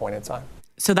at that point in time.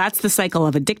 So that's the cycle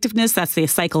of addictiveness. That's the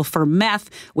cycle for meth,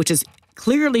 which is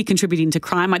clearly contributing to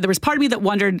crime. There was part of me that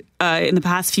wondered in the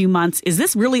past few months, is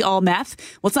this really all meth?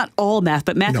 Well, it's not all meth,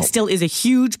 but meth still is a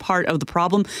huge part of the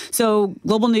problem. So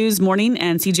Global News Morning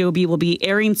and CJOB will be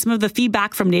airing some of the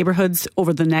feedback from neighborhoods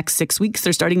over the next 6 weeks.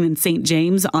 They're starting in St.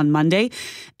 James on Monday.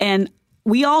 And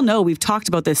we all know, we've talked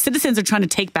about this, citizens are trying to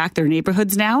take back their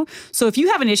neighborhoods now. So if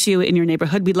you have an issue in your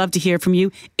neighborhood, we'd love to hear from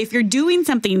you. If you're doing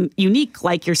something unique,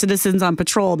 like your citizens on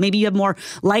patrol, maybe you have more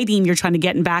lighting, you're trying to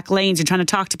get in back lanes, you're trying to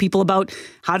talk to people about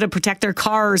how to protect their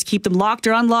cars, keep them locked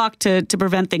or unlocked to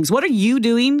prevent things. What are you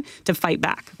doing to fight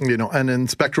back? And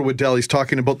Inspector Waddell, he's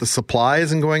talking about the supply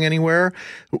isn't going anywhere.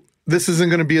 This isn't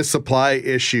going to be a supply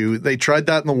issue. They tried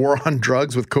that in the war on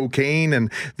drugs with cocaine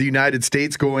and the United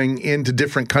States going into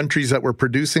different countries that were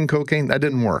producing cocaine. That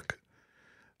didn't work.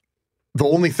 The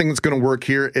only thing that's going to work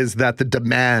here is that the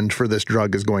demand for this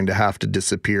drug is going to have to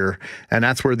disappear. And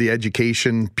that's where the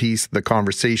education piece, the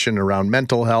conversation around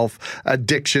mental health,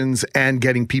 addictions, and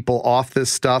getting people off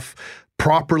this stuff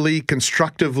properly,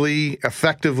 constructively,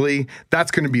 effectively,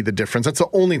 that's going to be the difference. That's the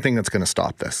only thing that's going to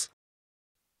stop this.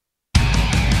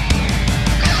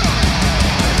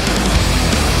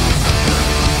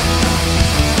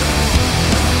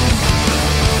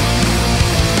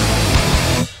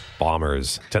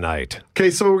 Bombers tonight.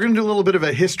 Okay, so we're going to do a little bit of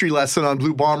a history lesson on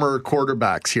Blue Bomber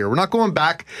quarterbacks here. We're not going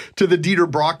back to the Dieter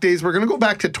Brock days. We're going to go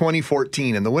back to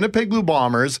 2014. And the Winnipeg Blue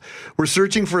Bombers were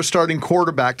searching for a starting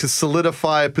quarterback to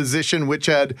solidify a position which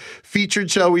had featured,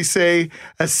 shall we say,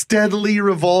 a steadily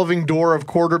revolving door of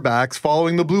quarterbacks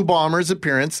following the Blue Bombers'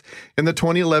 appearance in the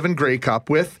 2011 Grey Cup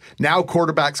with now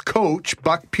quarterbacks coach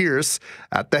Buck Pierce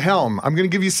at the helm. I'm going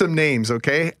to give you some names,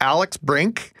 okay? Alex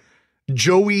Brink,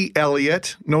 Joey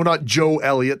Elliott. No, not Joe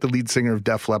Elliott, the lead singer of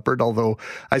Def Leppard, although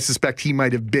I suspect he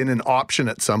might have been an option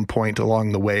at some point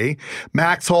along the way.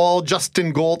 Max Hall,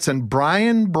 Justin Goltz, and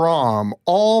Brian Brom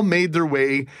all made their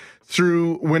way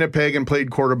through Winnipeg and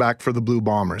played quarterback for the Blue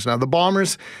Bombers. Now, the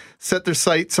Bombers set their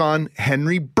sights on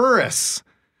Henry Burris,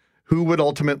 who would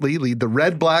ultimately lead the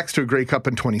Red Blacks to a Grey Cup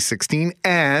in 2016,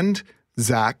 and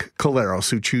Zach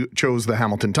Collaros, who chose the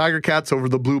Hamilton Tiger Cats over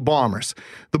the Blue Bombers.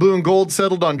 The Blue and Gold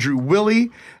settled on Drew Willie,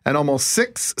 and almost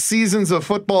 6 seasons of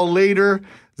football later,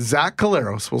 Zach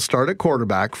Collaros will start at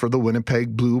quarterback for the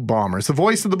Winnipeg Blue Bombers. The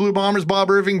voice of the Blue Bombers, Bob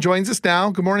Irving, joins us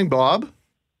now. Good morning, Bob.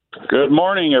 Good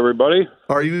morning, everybody.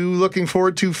 Are you looking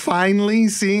forward to finally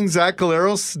seeing Zach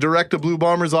Collaros direct a Blue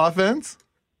Bombers offense?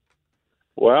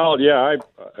 Well, yeah,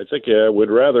 I think I would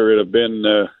rather it have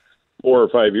been 4 or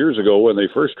 5 years ago when they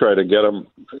first tried to get him,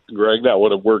 Greg. That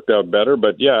would have worked out better.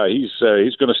 But yeah, he's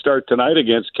going to start tonight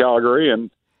against Calgary. And,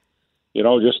 you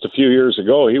know, just a few years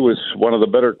ago, he was one of the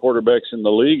better quarterbacks in the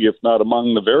league, if not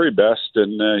among the very best.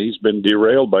 And he's been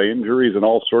derailed by injuries and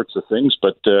all sorts of things.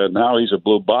 But now he's a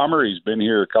Blue Bomber. He's been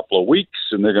here a couple of weeks,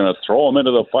 and they're going to throw him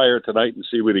into the fire tonight and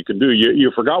see what he can do.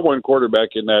 You forgot one quarterback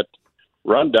in that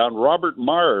rundown, Robert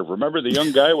Marv. Remember the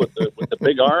young guy with the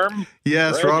big arm?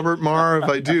 Yes, right? Robert Marv,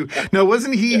 I do. Now,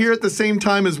 wasn't he here at the same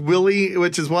time as Willie,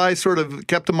 which is why I sort of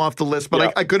kept him off the list, but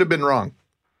yeah. I could have been wrong.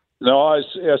 No, I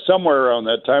was somewhere around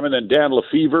that time. And then Dan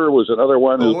Lefevre was another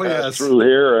one who passed through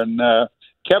here. And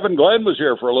Kevin Glenn was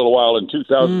here for a little while in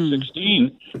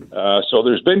 2016. So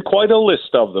there's been quite a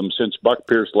list of them since Buck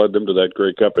Pierce led them to that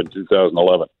Grey Cup in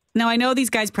 2011. Now, I know these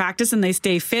guys practice and they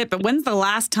stay fit, but when's the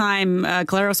last time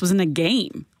Collaros was in a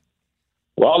game?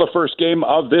 Well, the first game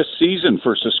of this season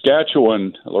for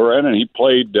Saskatchewan, Loren, and he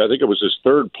played, I think it was his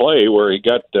third play, where he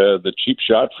got the cheap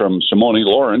shot from Simone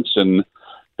Lawrence and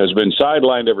has been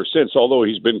sidelined ever since, although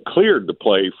he's been cleared to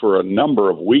play for a number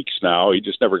of weeks now. He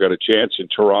just never got a chance in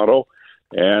Toronto.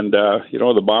 And,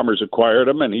 the Bombers acquired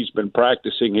him, and he's been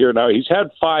practicing here. Now, he's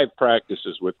had 5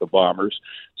 practices with the Bombers,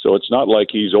 so it's not like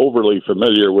he's overly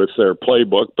familiar with their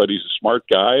playbook, but he's a smart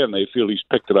guy, and they feel he's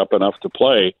picked it up enough to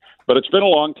play. But it's been a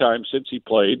long time since he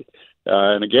played.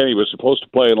 And, again, he was supposed to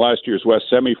play in last year's West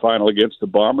semifinal against the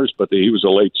Bombers, but he was a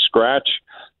late scratch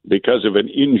because of an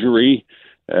injury.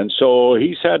 And so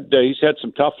he's had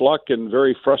some tough luck and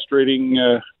very frustrating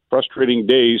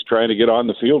days trying to get on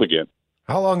the field again.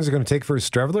 How long is it going to take for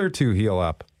Streveler to heal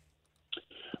up?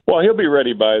 Well, he'll be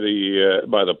ready by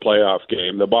the playoff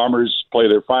game. The Bombers play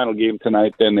their final game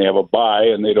tonight, then they have a bye,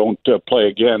 and they don't play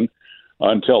again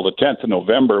until the 10th of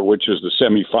November, which is the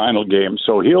semifinal game.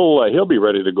 So he'll be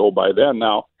ready to go by then.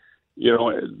 Now,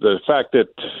 the fact that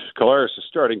Collaros is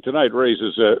starting tonight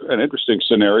raises an interesting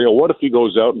scenario. What if he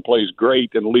goes out and plays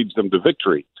great and leads them to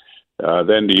victory?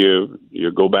 Then do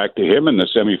you go back to him in the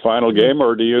semifinal game,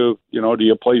 or do you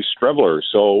play Streveler?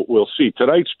 So we'll see.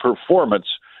 Tonight's performance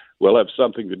will have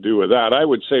something to do with that. I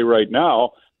would say right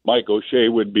now, Mike O'Shea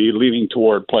would be leaning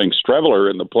toward playing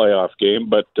Streveler in the playoff game,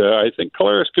 but I think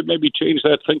Collaros could maybe change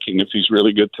that thinking if he's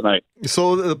really good tonight.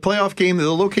 So the playoff game,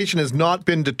 the location has not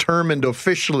been determined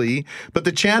officially, but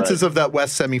the chances of that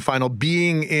West semifinal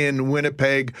being in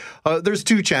Winnipeg, there's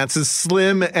 2 chances,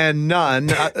 slim and none.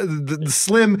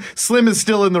 Slim is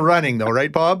still in the running though,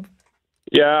 right, Bob?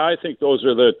 Yeah, I think those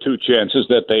are the 2 chances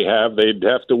that they have. They'd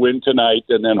have to win tonight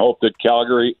and then hope that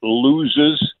Calgary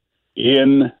loses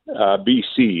in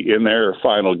BC in their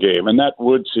final game, and that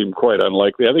would seem quite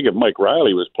unlikely. I think if Mike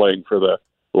Riley was playing for the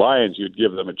Lions, you'd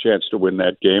give them a chance to win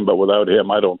that game, but without him,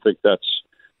 I don't think that's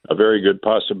a very good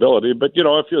possibility. But,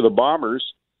 if you're the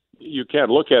Bombers, you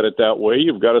can't look at it that way.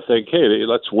 You've got to think, hey,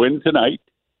 let's win tonight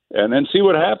and then see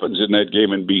what happens in that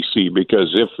game in BC,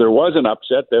 because if there was an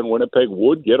upset, then Winnipeg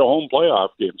would get a home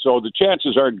playoff game. So the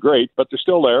chances aren't great, but they're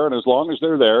still there, and as long as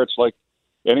they're there, it's like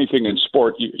anything in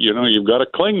sport, you've got to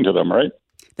cling to them, right?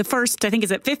 The first, I think,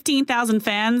 is at 15,000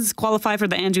 fans qualify for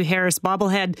the Andrew Harris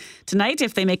bobblehead tonight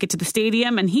if they make it to the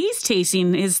stadium, and he's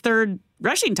chasing his 3rd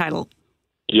rushing title.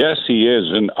 Yes, he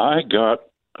is, and I got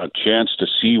a chance to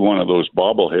see one of those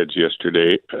bobbleheads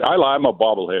yesterday. I'm a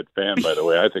bobblehead fan, by the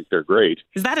way. I think they're great.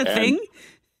 Is that a thing?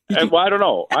 And well, I don't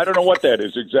know. I don't know what that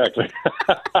is exactly.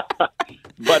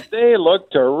 But they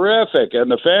look terrific, and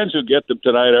the fans who get them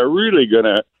tonight are really going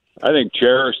to, I think,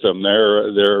 cherish them.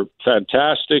 They're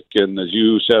fantastic, and as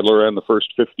you said, Loren, the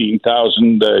first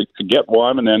 15,000 to get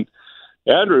one, and then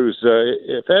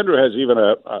if Andrew has even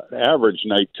an average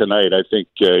night tonight, I think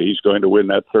he's going to win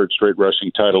that 3rd straight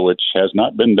rushing title, which has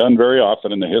not been done very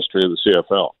often in the history of the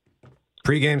CFL.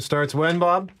 Pre-game starts when,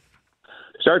 Bob?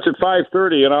 Starts at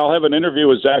 5:30, and I'll have an interview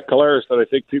with Zach Collaros that I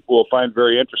think people will find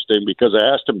very interesting, because I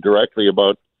asked him directly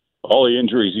about all the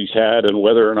injuries he's had and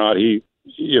whether or not he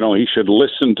should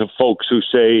listen to folks who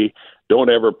say don't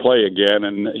ever play again.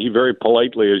 And he very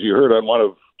politely, as you heard on one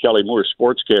of Kelly Moore's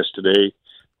sportscasts today,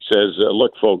 says,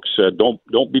 look, folks,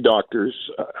 don't be doctors.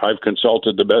 I've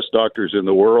consulted the best doctors in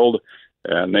the world,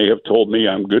 and they have told me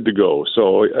I'm good to go.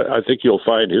 So I think you'll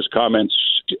find his comments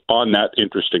on that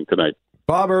interesting tonight.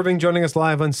 Bob Irving joining us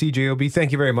live on CJOB.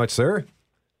 Thank you very much, sir.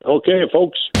 Okay,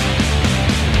 folks.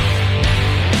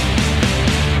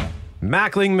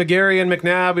 Mackling, McGarry, and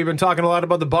McNabb. We've been talking a lot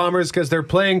about the Bombers because they're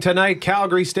playing tonight.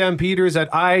 Calgary Stampeders at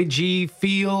IG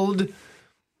Field.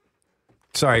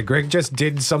 Sorry, Greg just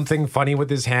did something funny with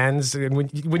his hands. And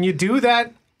when you do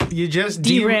that, you just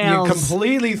you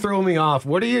completely throw me off.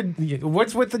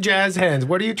 What's with the jazz hands?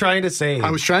 What are you trying to say?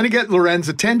 I was trying to get Loren's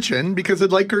attention because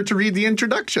I'd like her to read the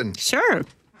introduction. Sure.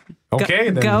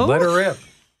 Okay, then let her rip.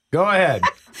 Go ahead.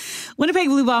 Winnipeg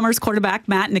Blue Bombers quarterback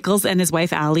Matt Nichols and his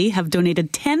wife Allie have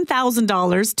donated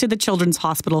 $10,000 to the Children's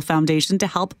Hospital Foundation to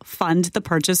help fund the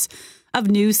purchase of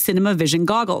new Cinema Vision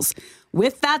goggles.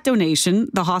 With that donation,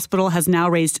 the hospital has now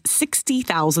raised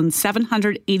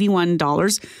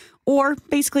 $60,781, or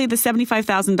basically the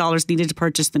 $75,000 needed to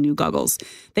purchase the new goggles.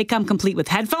 They come complete with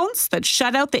headphones that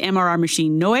shut out the MRR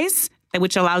machine noise,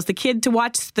 which allows the kid to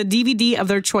watch the DVD of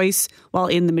their choice while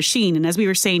in the machine. And as we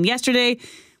were saying yesterday,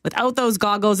 without those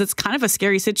goggles, it's kind of a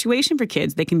scary situation for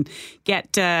kids. They can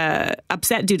get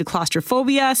upset due to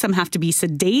claustrophobia. Some have to be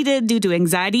sedated due to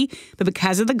anxiety. But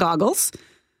because of the goggles,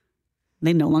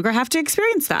 they no longer have to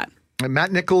experience that.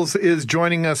 Matt Nichols is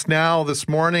joining us now this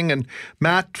morning. And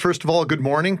Matt, first of all, good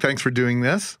morning. Thanks for doing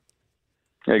this.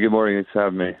 Hey, good morning. Thanks for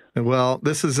having me. Well,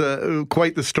 this is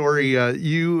quite the story.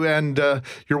 You and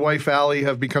your wife, Allie,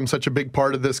 have become such a big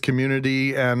part of this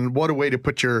community, and what a way to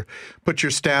put your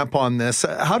stamp on this.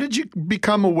 How did you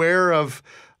become aware of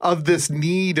this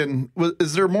need, and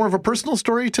is there more of a personal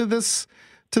story to this,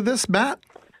 Matt?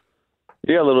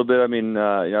 Yeah, a little bit. I mean,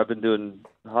 I've been doing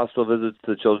hospital visits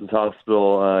to Children's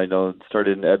Hospital.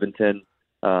 Started in Edmonton,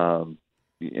 and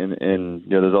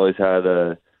there's always had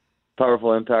a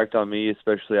powerful impact on me,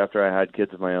 especially after I had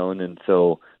kids of my own. And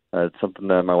so it's something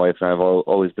that my wife and I have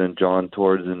always been drawn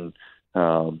towards, and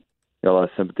a lot of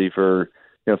sympathy for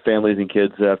families and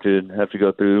kids that have to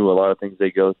go through a lot of things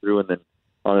they go through. And then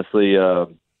honestly,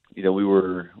 we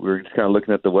were just kind of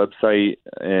looking at the website,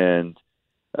 and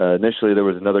initially there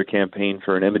was another campaign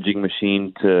for an imaging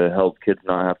machine to help kids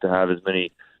not have to have as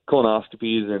many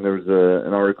colonoscopies. And there was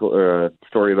an article or a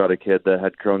story about a kid that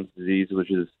had Crohn's disease,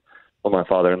 which is what my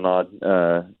father-in-law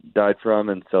died from.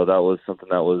 And so that was something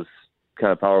that was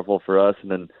kind of powerful for us. And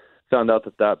then found out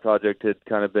that project had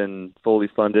kind of been fully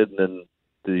funded, and then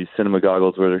the cinema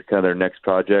goggles were kind of their next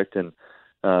project. And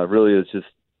really it's just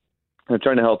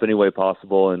trying to help any way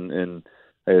possible. And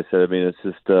like I said, I mean, it's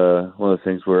just one of those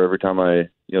things where every time I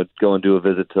go and do a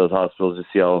visit to those hospitals to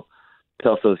see how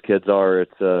tough those kids are,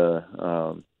 it's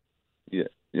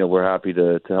we're happy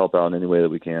to help out in any way that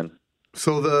we can.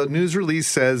 So the news release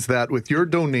says that with your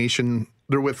donation,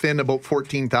 they're within about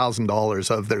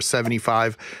 $14,000 of their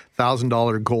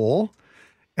 $75,000 goal.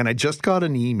 And I just got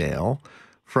an email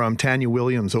from Tanya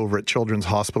Williams over at Children's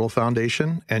Hospital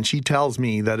Foundation, and she tells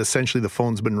me that essentially the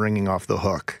phone's been ringing off the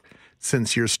hook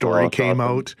since your story came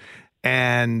out.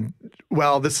 And,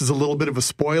 well, this is a little bit of a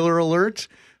spoiler alert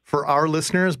for our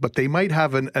listeners, but they might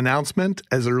have an announcement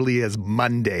as early as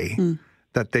Monday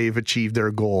that they've achieved their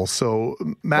goal. So,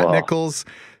 Matt Nichols,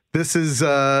 this is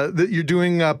you're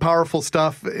doing powerful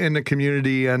stuff in the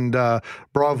community, and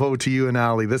bravo to you and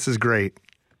Allie. This is great.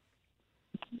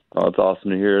 Oh, it's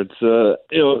awesome to hear. It's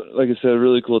like I said, a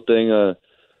really cool thing. It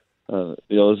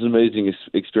was an amazing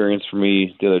experience for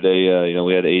me the other day.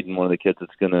 We had Aiden, one of the kids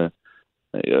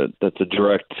that's a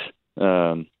direct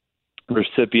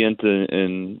recipient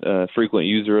and frequent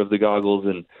user of the goggles,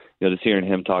 and just hearing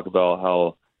him talk about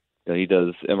how he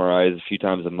does MRIs a few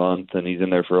times a month, and he's in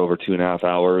there for over 2.5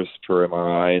 hours per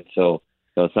MRI. And so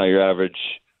it's not your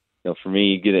average. For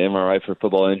me, you get an MRI for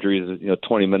football injuries,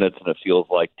 20 minutes, and it feels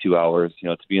like 2 hours.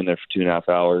 To be in there for 2.5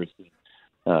 hours.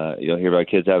 Hear about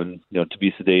kids having to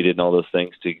be sedated and all those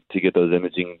things to get those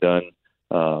imaging done.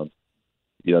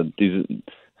 These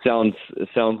sounds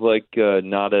like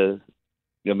not a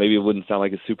maybe it wouldn't sound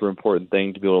like a super important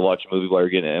thing to be able to watch a movie while you're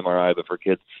getting an MRI, but for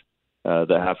kids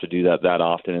that have to do that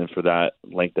often and for that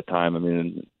length of time, I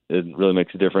mean, it really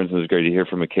makes a difference. It was great to hear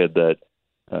from a kid that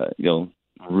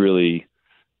really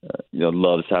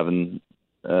loves having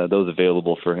those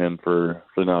available for him for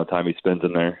the amount of time he spends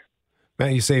in there.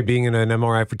 Matt, you say being in an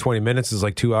MRI for 20 minutes is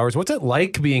like 2 hours. What's it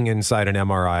like being inside an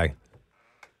MRI?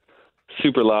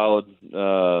 Super loud.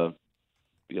 All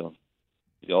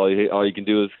you can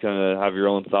do is kind of have your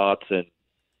own thoughts, and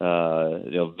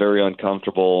very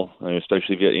uncomfortable. I mean,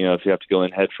 especially if you have to go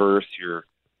in head first, you're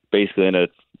basically in a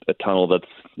tunnel that's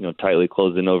tightly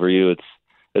closed in over you.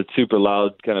 It's super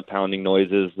loud, kind of pounding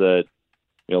noises that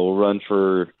will run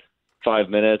for 5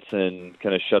 minutes and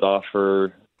kind of shut off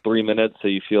for 3 minutes, so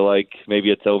you feel like maybe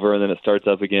it's over, and then it starts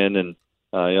up again. And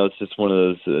it's just one of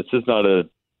those. It's just not a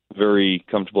very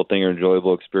comfortable thing or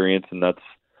enjoyable experience, and that's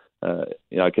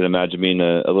I can imagine being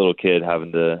a little kid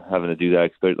having to do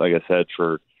that. Like I said,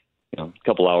 for a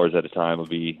couple hours at a time would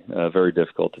be very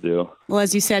difficult to do. Well,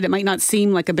 as you said, it might not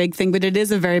seem like a big thing, but it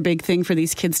is a very big thing for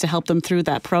these kids to help them through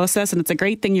that process. And it's a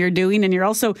great thing you're doing. And you're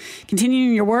also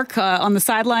continuing your work on the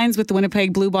sidelines with the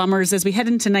Winnipeg Blue Bombers as we head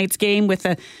into tonight's game with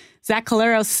Zach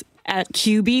Collaros at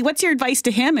QB. What's your advice to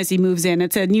him as he moves in?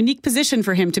 It's a unique position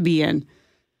for him to be in.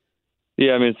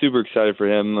 Yeah, I mean, super excited for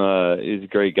him. He's a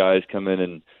great guy. He's come in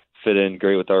and fit in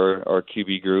great with our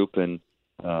QB group. And,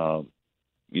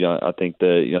 I think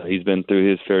that, he's been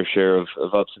through his fair share of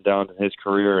ups and downs in his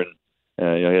career. And,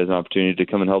 he has an opportunity to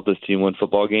come and help this team win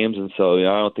football games. And so,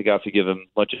 I don't think I have to give him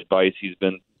much advice. He's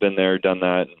been there, done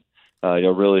that.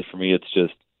 And, really for me, it's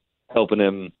just helping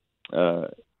him,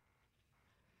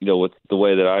 with the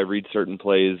way that I read certain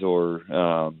plays or,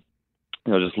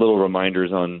 just little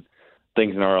reminders on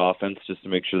things in our offense just to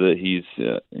make sure that he's,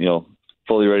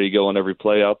 fully ready to go on every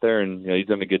play out there. And he's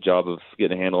done a good job of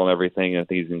getting a handle on everything. I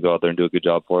think he's going to go out there and do a good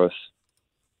job for us.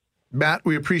 Matt,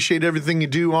 we appreciate everything you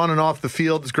do on and off the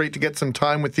field. It's great to get some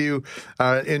time with you.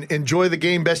 Enjoy the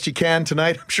game best you can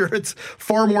tonight. I'm sure it's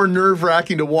far more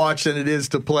nerve-wracking to watch than it is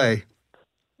to play.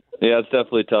 Yeah, it's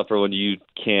definitely tougher when you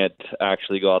can't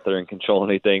actually go out there and control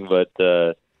anything. But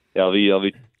I'll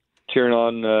be cheering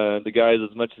on the guys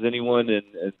as much as anyone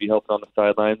and be helping on the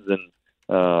sidelines. And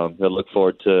I look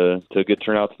forward to a good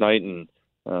turnout tonight. And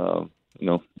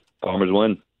Bombers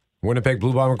win. Winnipeg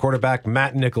Blue Bomber quarterback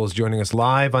Matt Nichols joining us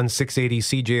live on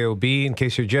 680 CJOB. In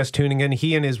case you're just tuning in,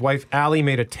 he and his wife Allie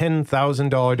made a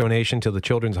 $10,000 donation to the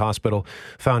Children's Hospital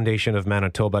Foundation of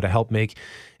Manitoba to help make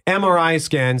MRI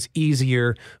scans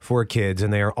easier for kids,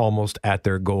 and they are almost at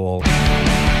their goal.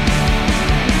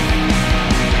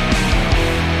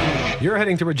 You're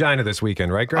heading to Regina this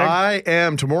weekend, right, Greg? I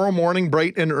am. Tomorrow morning,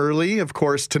 bright and early. Of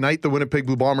course, tonight the Winnipeg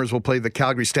Blue Bombers will play the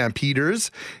Calgary Stampeders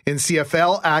in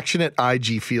CFL action at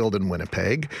IG Field in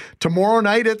Winnipeg. Tomorrow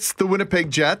night, it's the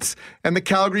Winnipeg Jets and the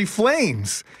Calgary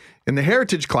Flames in the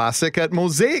Heritage Classic at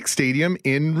Mosaic Stadium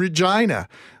in Regina.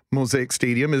 Mosaic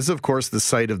Stadium is, of course, the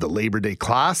site of the Labor Day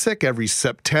Classic every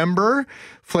September.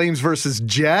 Flames versus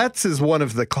Jets is one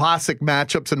of the classic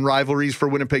matchups and rivalries for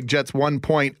Winnipeg Jets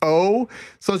 1.0.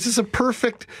 So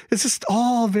it's just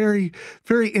all very,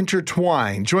 very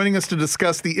intertwined. Joining us to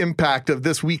discuss the impact of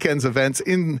this weekend's events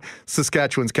in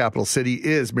Saskatchewan's capital city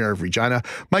is Mayor of Regina,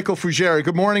 Michael Fougere.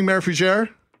 Good morning, Mayor Fougere.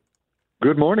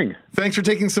 Good morning. Thanks for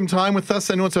taking some time with us.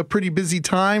 I know it's a pretty busy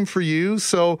time for you,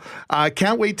 so I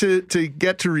can't wait to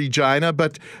get to Regina.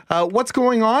 But what's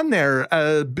going on there?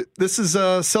 This is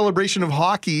a celebration of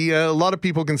hockey. A lot of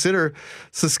people consider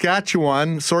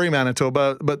Saskatchewan,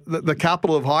 Manitoba, but the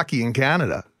capital of hockey in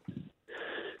Canada.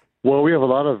 Well, we have a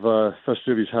lot of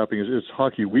festivities happening. It's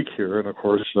Hockey Week here, and of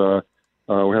course, we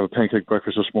have a pancake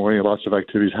breakfast this morning, lots of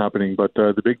activities happening. But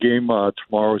the big game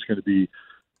tomorrow is going to be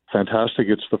fantastic.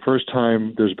 It's the first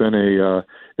time there's been an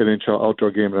NHL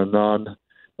outdoor game in a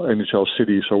non-NHL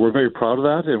city, so we're very proud of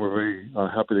that, and we're very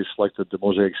happy they selected the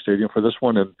Mosaic Stadium for this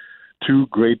one. And two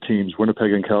great teams,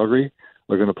 Winnipeg and Calgary,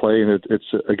 are going to play, and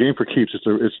it's a game for keeps.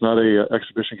 It's not an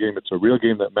exhibition game. It's a real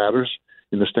game that matters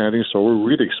in the standings, so we're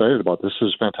really excited about this. This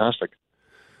is fantastic.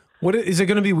 What is it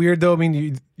going to be weird though? I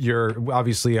mean, you're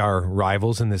obviously our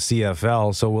rivals in the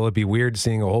CFL, so will it be weird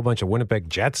seeing a whole bunch of Winnipeg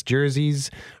Jets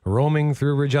jerseys roaming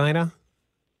through Regina?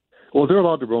 Well, they're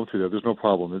allowed to roam through there. There's no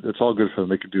problem. It's all good for them.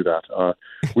 They can do that.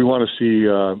 We want to see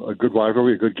a good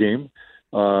rivalry, a good game.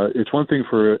 It's one thing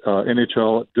for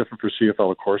NHL, different for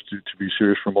CFL, of course, to be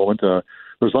serious for a moment.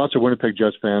 There's lots of Winnipeg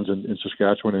Jets fans in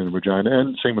Saskatchewan and in Regina,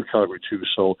 and same with Calgary too.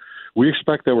 So we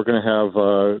expect that we're going to have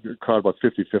a crowd about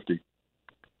 50-50.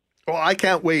 Well, I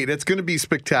can't wait. It's going to be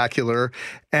spectacular.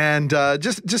 And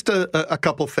just a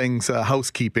couple things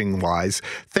housekeeping-wise.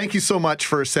 Thank you so much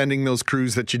for sending those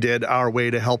crews that you did our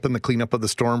way to help in the cleanup of the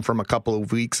storm from a couple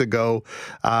of weeks ago.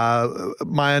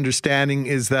 My understanding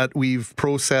is that we've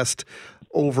processed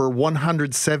over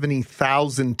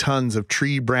 170,000 tons of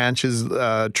tree branches,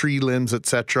 tree limbs,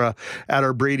 etc., at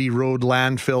our Brady Road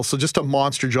landfill. So just a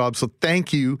monster job. So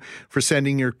thank you for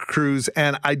sending your crews.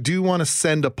 And I do want to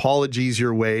send apologies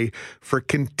your way for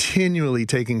continually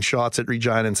taking shots at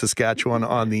Regina and Saskatchewan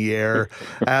on the air.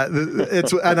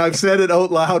 And I've said it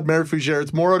out loud, Mayor Fougere,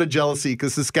 it's more out of jealousy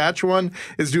because Saskatchewan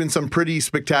is doing some pretty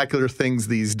spectacular things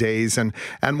these days. And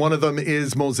one of them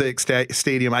is Mosaic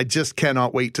Stadium. I just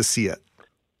cannot wait to see it.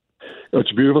 It's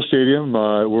a beautiful stadium.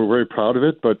 We're very proud of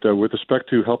it. But with respect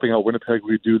to helping out Winnipeg,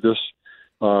 we do this,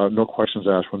 no questions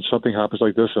asked. When something happens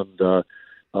like this, and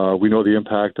we know the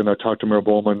impact, and I talked to Mayor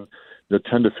Bowman, that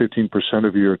 10 to 15%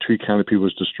 of your tree canopy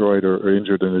was destroyed or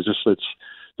injured, and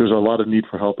there's a lot of need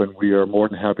for help, and we are more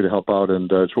than happy to help out, and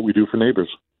it's what we do for neighbors.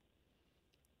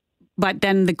 But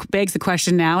then begs the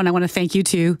question now, and I want to thank you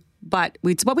too, but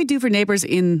it's what we do for neighbors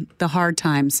in the hard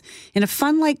times. In a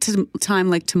fun time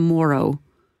like tomorrow,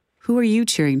 who are you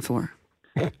cheering for?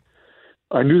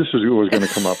 I knew this was going to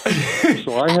come up.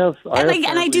 So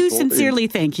I do sincerely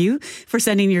thank you for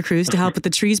sending your crews to help with the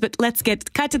trees, but let's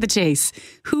cut to the chase.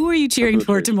 Who are you cheering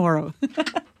for tomorrow?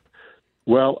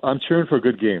 Well, I'm cheering for a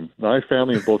good game. I have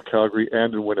family in both Calgary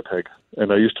and in Winnipeg,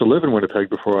 and I used to live in Winnipeg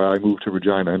before I moved to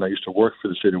Regina, and I used to work for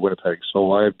the city of Winnipeg.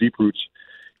 So I have deep roots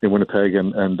in Winnipeg,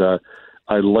 and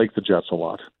I like the Jets a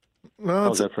lot. Well,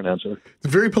 How's that for an answer?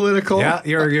 It's very political. Yeah,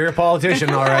 you're a politician,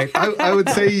 all right. I would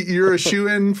say you're a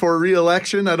shoo-in for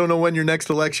re-election. I don't know when your next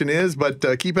election is,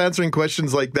 but keep answering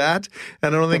questions like that,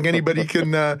 and I don't think anybody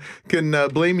can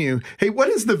blame you. Hey, what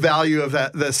is the value of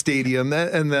the stadium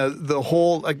and the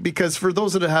whole? Because for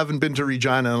those that haven't been to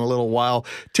Regina in a little while,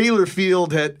 Taylor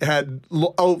Field had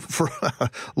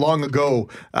long ago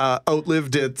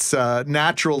outlived its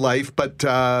natural life, but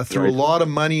through a lot of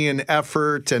money and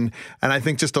effort, and I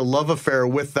think just a love affair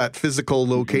with that physical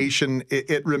location,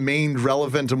 it remained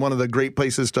relevant and one of the great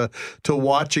places to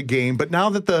watch a game. But now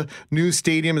that the new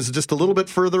stadium is just a little bit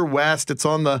further west, it's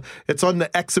on the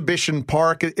exhibition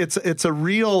park. It's a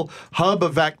real hub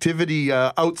of activity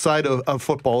outside of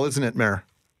football, isn't it, Mayor?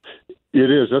 It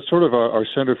is. That's sort of our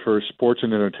center for sports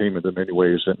and entertainment in many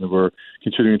ways, and we're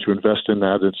continuing to invest in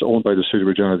that. It's owned by the City of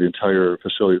Regina, the entire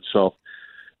facility itself.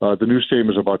 The new stadium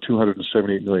is about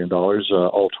 $278 million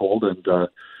all told, and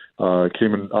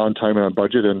came in on time and on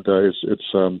budget, and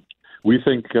it's we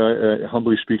think,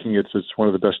 humbly speaking, it's one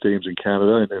of the best stadiums in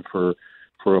Canada, and for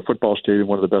a football stadium,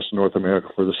 one of the best in North America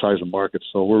for the size of market.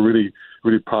 So we're really,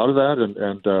 really proud of that,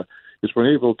 and it's been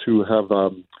able to have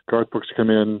Garth Brooks come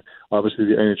in, obviously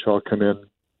the NHL come in,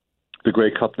 the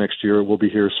Grey Cup next year will be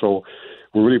here, so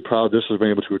we're really proud this has been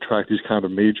able to attract these kind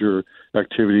of major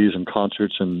activities and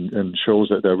concerts and shows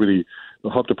that really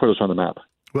help to put us on the map.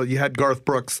 Well, you had Garth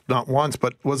Brooks not once,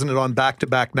 but wasn't it on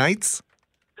back-to-back nights?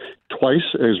 Twice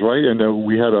is right, and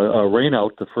we had a rain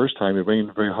out the first time. It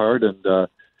rained very hard, and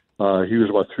he was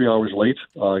about 3 hours late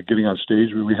getting on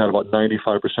stage. We had about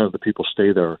 95% of the people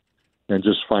stay there and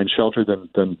just find shelter.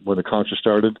 Then when the concert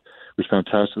started, it was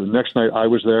fantastic. The next night I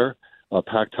was there,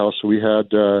 packed house, so we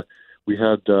had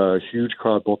a huge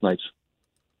crowd both nights.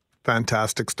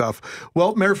 Fantastic stuff.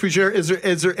 Well, Mayor Fougere,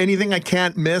 is there anything I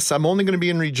can't miss? I'm only going to be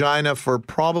in Regina for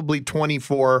probably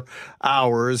 24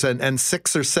 hours, and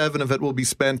 6 or 7 of it will be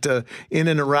spent in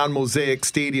and around Mosaic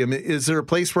Stadium. Is there a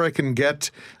place where I can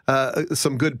get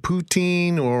some good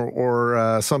poutine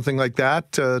or something like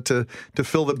that to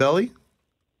fill the belly?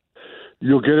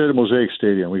 You'll get it at Mosaic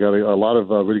Stadium. We got a lot of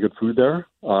really good food there.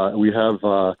 We have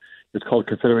it's called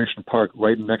Confederation Park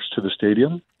right next to the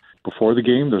stadium. Before the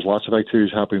game, there's lots of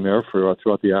activities happening there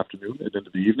throughout the afternoon and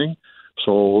into the evening.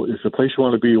 So if the place you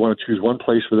want to be, you want to choose one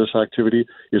place for this activity,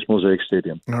 is Mosaic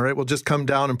Stadium. All right, we'll just come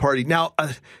down and party. Now,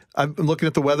 I'm looking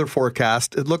at the weather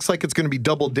forecast. It looks like it's going to be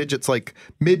double digits, like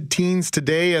mid-teens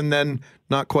today, and then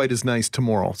not quite as nice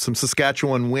tomorrow. Some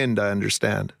Saskatchewan wind, I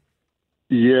understand.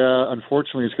 Yeah,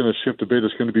 unfortunately, it's going to shift a bit.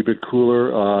 It's going to be a bit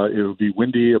cooler. It'll be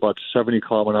windy, about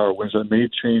 70-kilometer-hour winds. That may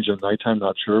change at nighttime,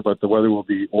 not sure, but the weather will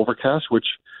be overcast, which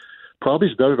probably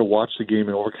is better to watch the game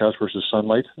in overcast versus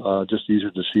sunlight, just easier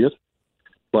to see it.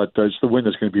 But it's the wind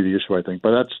that's going to be the issue, I think.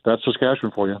 But that's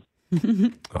Saskatchewan for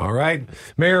you. All right.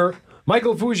 Mayor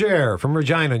Michael Fougere from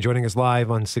Regina joining us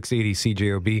live on 680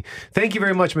 CJOB. Thank you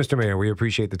very much, Mr. Mayor. We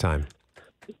appreciate the time.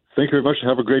 Thank you very much.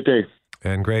 Have a great day.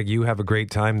 And Greg, you have a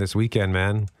great time this weekend,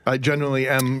 man. I genuinely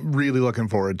am really looking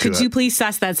forward to it. Could you please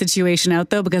suss that situation out,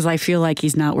 though? Because I feel like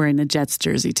he's not wearing a Jets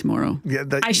jersey tomorrow. Yeah,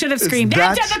 I should have screamed,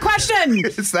 answer the question!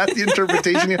 Is that the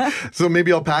interpretation? So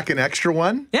maybe I'll pack an extra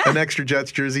one, an extra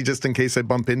Jets jersey, just in case I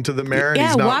bump into the mayor and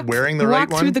he's not wearing the right one.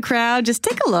 Walk through the crowd, just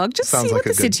take a look, just see what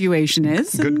the situation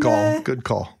is. Good call, good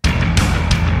call.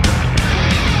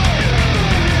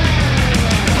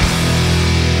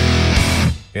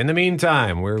 In the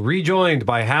meantime, we're rejoined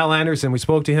by Hal Anderson. We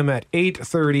spoke to him at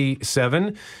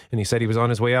 8:37, and he said he was on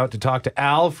his way out to talk to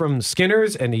Al from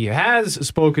Skinner's, and he has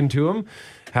spoken to him.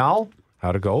 Hal,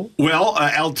 how'd it go? Well,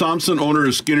 Al Thompson, owner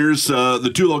of Skinner's,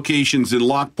 the 2 locations in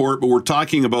Lockport, but we're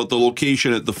talking about the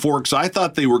location at the Forks. I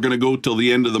thought they were going to go till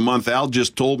the end of the month. Al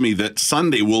just told me that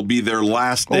Sunday will be their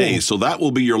last day, so that will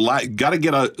be your got to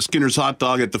get a Skinner's hot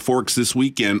dog at the Forks this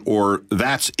weekend, or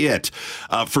that's it.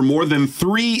 For more than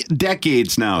 3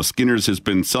 decades now, Skinner's has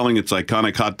been selling its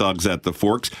iconic hot dogs at the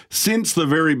Forks since the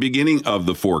very beginning of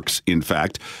the Forks, in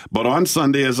fact. But on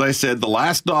Sunday, as I said, the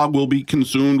last dog will be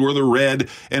consumed where the Red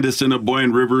and Assiniboine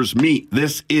Rivers meet.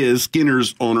 This is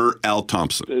Skinner's owner, Al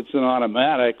Thompson. It's an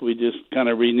automatic. We just kind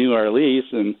of renew our lease,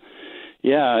 and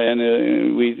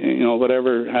we,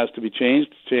 whatever has to be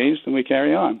changed, and we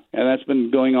carry on. And that's been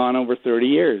going on over 30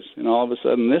 years. And all of a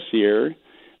sudden this year,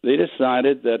 they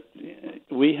decided that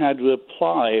we had to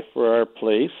apply for our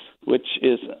place, which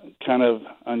is kind of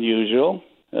unusual,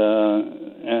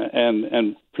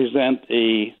 and present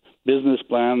a business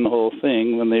plan, the whole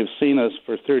thing. When they've seen us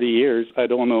for 30 years, I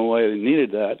don't know why they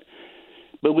needed that,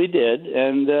 but we did,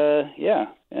 and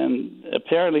and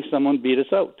apparently someone beat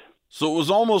us out. So it was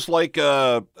almost like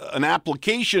an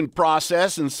application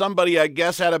process, and somebody, I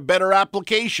guess, had a better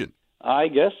application. I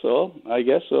guess so. I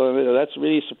mean, that's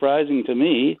really surprising to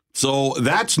me. So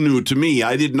that's new to me.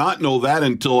 I did not know that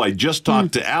until I just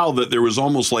talked to Al, that there was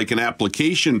almost like an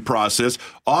application process.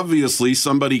 Obviously,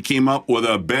 somebody came up with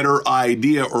a better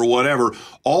idea or whatever.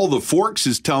 All the Forks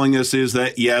is telling us is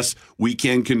that, yes, we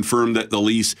can confirm that the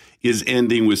lease is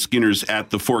ending with Skinner's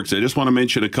at the Forks. I just want to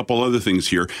mention a couple other things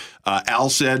here. Al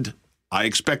said, I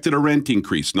expected a rent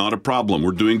increase, not a problem.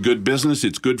 We're doing good business.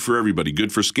 It's good for everybody.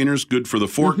 Good for Skinner's, good for the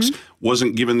Forks.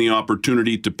 Wasn't given the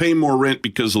opportunity to pay more rent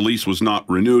because the lease was not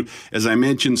renewed. As I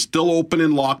mentioned, still open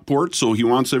in Lockport, so he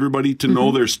wants everybody to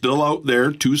know they're still out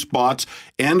there, 2 spots.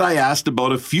 And I asked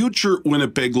about a future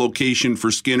Winnipeg location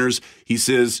for Skinner's. He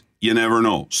says, you never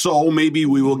know. So maybe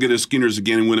we will get a Skinner's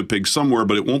again in Winnipeg somewhere,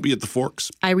 but it won't be at the Forks.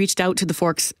 I reached out to the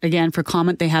Forks again for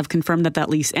comment. They have confirmed that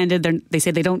lease ended. They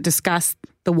say they don't discuss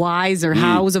the whys or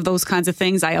hows of those kinds of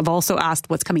things. I have also asked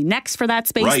what's coming next for that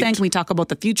space. Then can we talk about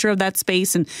the future of that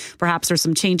space, and perhaps there's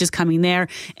some changes coming there.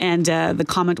 And the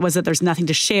comment was that there's nothing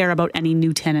to share about any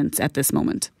new tenants at this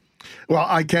moment. Well,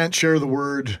 I can't share the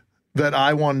word that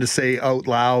I wanted to say out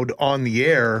loud on the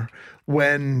air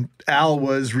when Al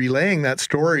was relaying that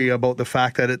story about the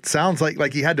fact that it sounds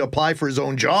like he had to apply for his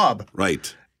own job.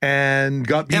 Right. And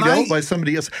got beat out by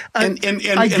somebody else. And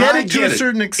I get it to a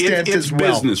certain extent as well.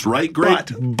 It's business, right?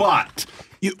 Great. But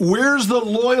where's the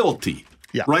loyalty?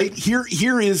 Yeah. Right?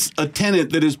 Here is a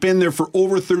tenant that has been there for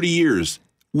over 30 years.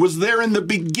 Was there in the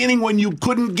beginning when you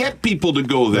couldn't get people to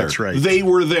go there. That's right. They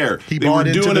were there. They were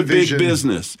doing a big vision.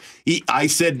 business. I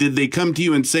said, did they come to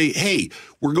you and say, hey,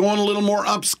 we're going a little more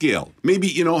upscale. Maybe,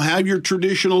 have your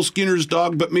traditional Skinner's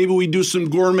dog, but maybe we do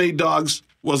some gourmet dogs.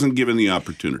 Wasn't given the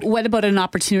opportunity. What about an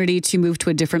opportunity to move to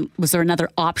a different? Was there another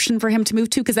option for him to move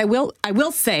to? Because I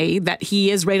will say that he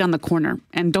is right on the corner.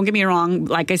 And don't get me wrong,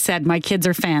 like I said, my kids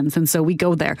are fans, and so we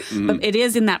go there. But it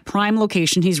is in that prime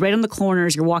location. He's right on the corner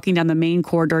as you're walking down the main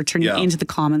corridor, turning into the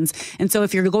Commons. And so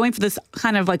if you're going for this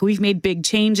kind of like, we've made big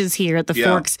changes here at the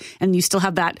Forks, and you still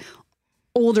have that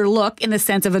older look in the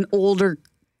sense of an older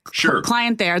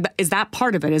client there, is that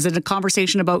part of it? Is it a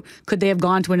conversation about could they have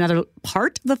gone to another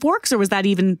part of the Forks, or was that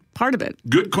even part of it?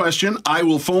 Good question. I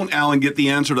will phone Al and get the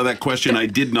answer to that question. I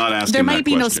did not ask him that question. There might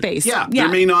be no space. Yeah, there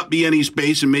may not be any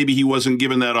space, and maybe he wasn't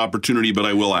given that opportunity, but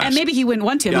I will ask. And maybe he wouldn't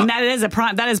want to. I mean,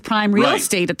 that is prime real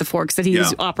estate at the Forks that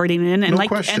he's operating in. And no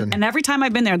question. And every time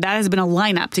I've been there, that has been a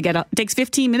lineup to get it takes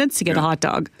 15 minutes to get a hot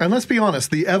dog. And let's be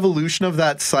honest, the evolution of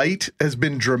that site has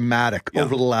been dramatic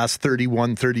over the last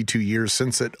 31, 32 years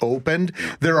since it opened.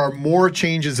 There are more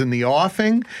changes in the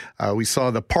offing. We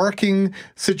saw the parking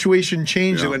situation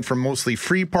change. It went from mostly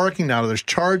free parking. Now there's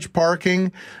charge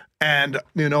parking. And,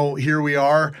 here we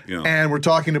are. And we're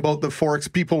talking about the Forks.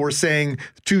 People were saying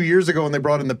 2 years ago when they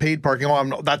brought in the paid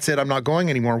parking, that's it, I'm not going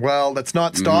anymore. Well, that's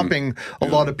not stopping a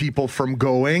lot of people from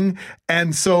going.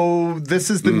 And so this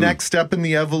is the next step in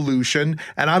the evolution.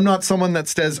 And I'm not someone that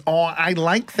says, I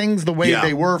like things the way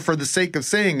they were for the sake of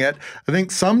saying it. I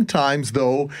think sometimes,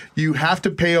 though, you have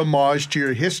to pay homage to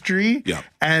your history. Yeah.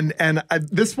 And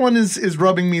this one is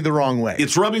rubbing me the wrong way.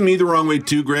 It's rubbing me the wrong way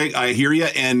too, Greg. I hear you.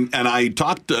 And I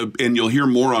talked, and you'll hear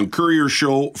more on Courier's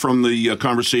show from the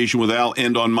conversation with Al,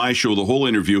 and on my show, the whole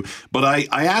interview. But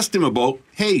I asked him about,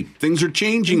 hey, things are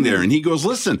changing there. And he goes,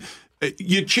 listen,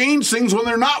 you change things when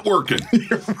they're not working.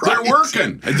 They're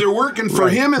working. They're working for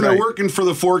him, and they're working for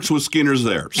the Forks with Skinner's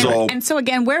there. And so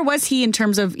again, where was he in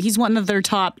terms of, he's one of their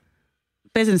top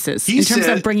businesses in terms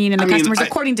of bringing in the customers,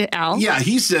 according to Al? Yeah,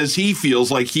 he says he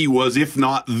feels like he was, if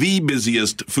not the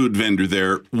busiest food vendor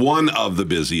there, one of the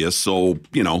busiest. So,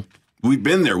 we've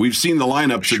been there. We've seen the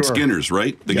lineups at Skinner's,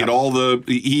 right? They get all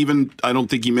I don't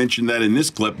think he mentioned that in this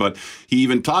clip, but he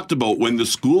even talked about when the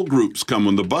school groups come,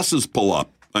 when the buses pull up.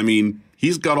 I mean,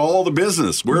 he's got all the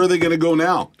business. Where are they going to go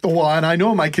now? Well, and I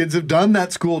know my kids have done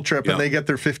that school trip, and they get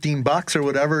their $15 or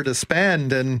whatever to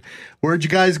spend. And where'd you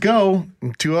guys go?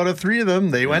 2 out of 3 of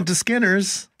them, they went to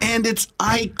Skinner's. And it's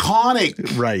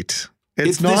iconic. Right.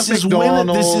 It's not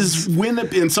McDonald's. This is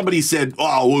Winnipeg. And somebody said,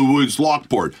 it's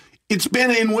Lockport. It's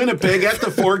been in Winnipeg at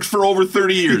the Forks for over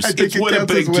 30 years. It's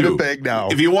Winnipeg, too. Winnipeg now.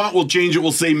 If you want, we'll change it.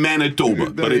 We'll say Manitoba,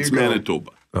 but it's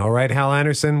Manitoba. All right, Hal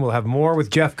Anderson. We'll have more with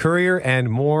Jeff Courier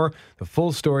and more, the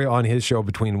full story on his show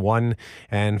between 1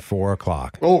 and 4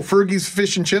 o'clock. Oh, Fergie's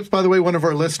Fish and Chips, by the way, one of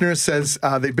our listeners says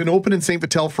they've been open in St.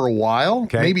 Vital for a while,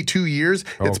 maybe 2 years.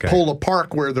 It's Pola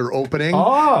Park where they're opening,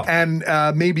 and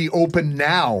maybe open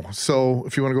now. So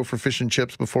if you want to go for fish and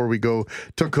chips before we go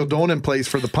to Kildonan Place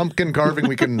for the pumpkin carving,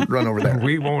 we can run over there.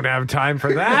 We won't have time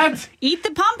for that. Eat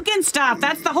the pumpkin stuff.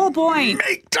 That's the whole point.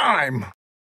 Make time.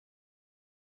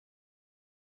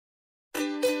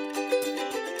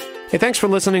 Hey, thanks for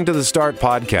listening to the Start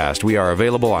Podcast. We are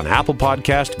available on Apple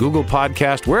Podcast, Google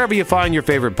Podcast, wherever you find your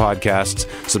favorite podcasts.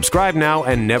 Subscribe now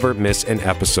and never miss an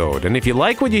episode. And if you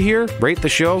like what you hear, rate the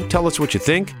show, tell us what you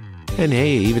think. And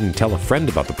hey, even tell a friend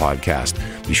about the podcast.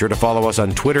 Be sure to follow us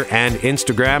on Twitter and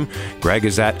Instagram. Greg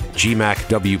is at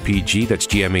GMACWPG. That's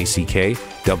GMACK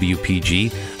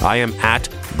WPG. I am at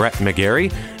Brett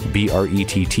McGarry,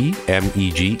 BRETTMEGARRY.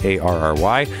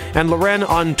 And Loren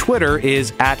on Twitter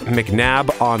is at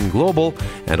McNabb on Global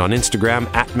and on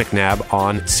Instagram at McNabb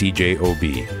on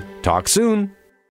CJOB. Talk soon.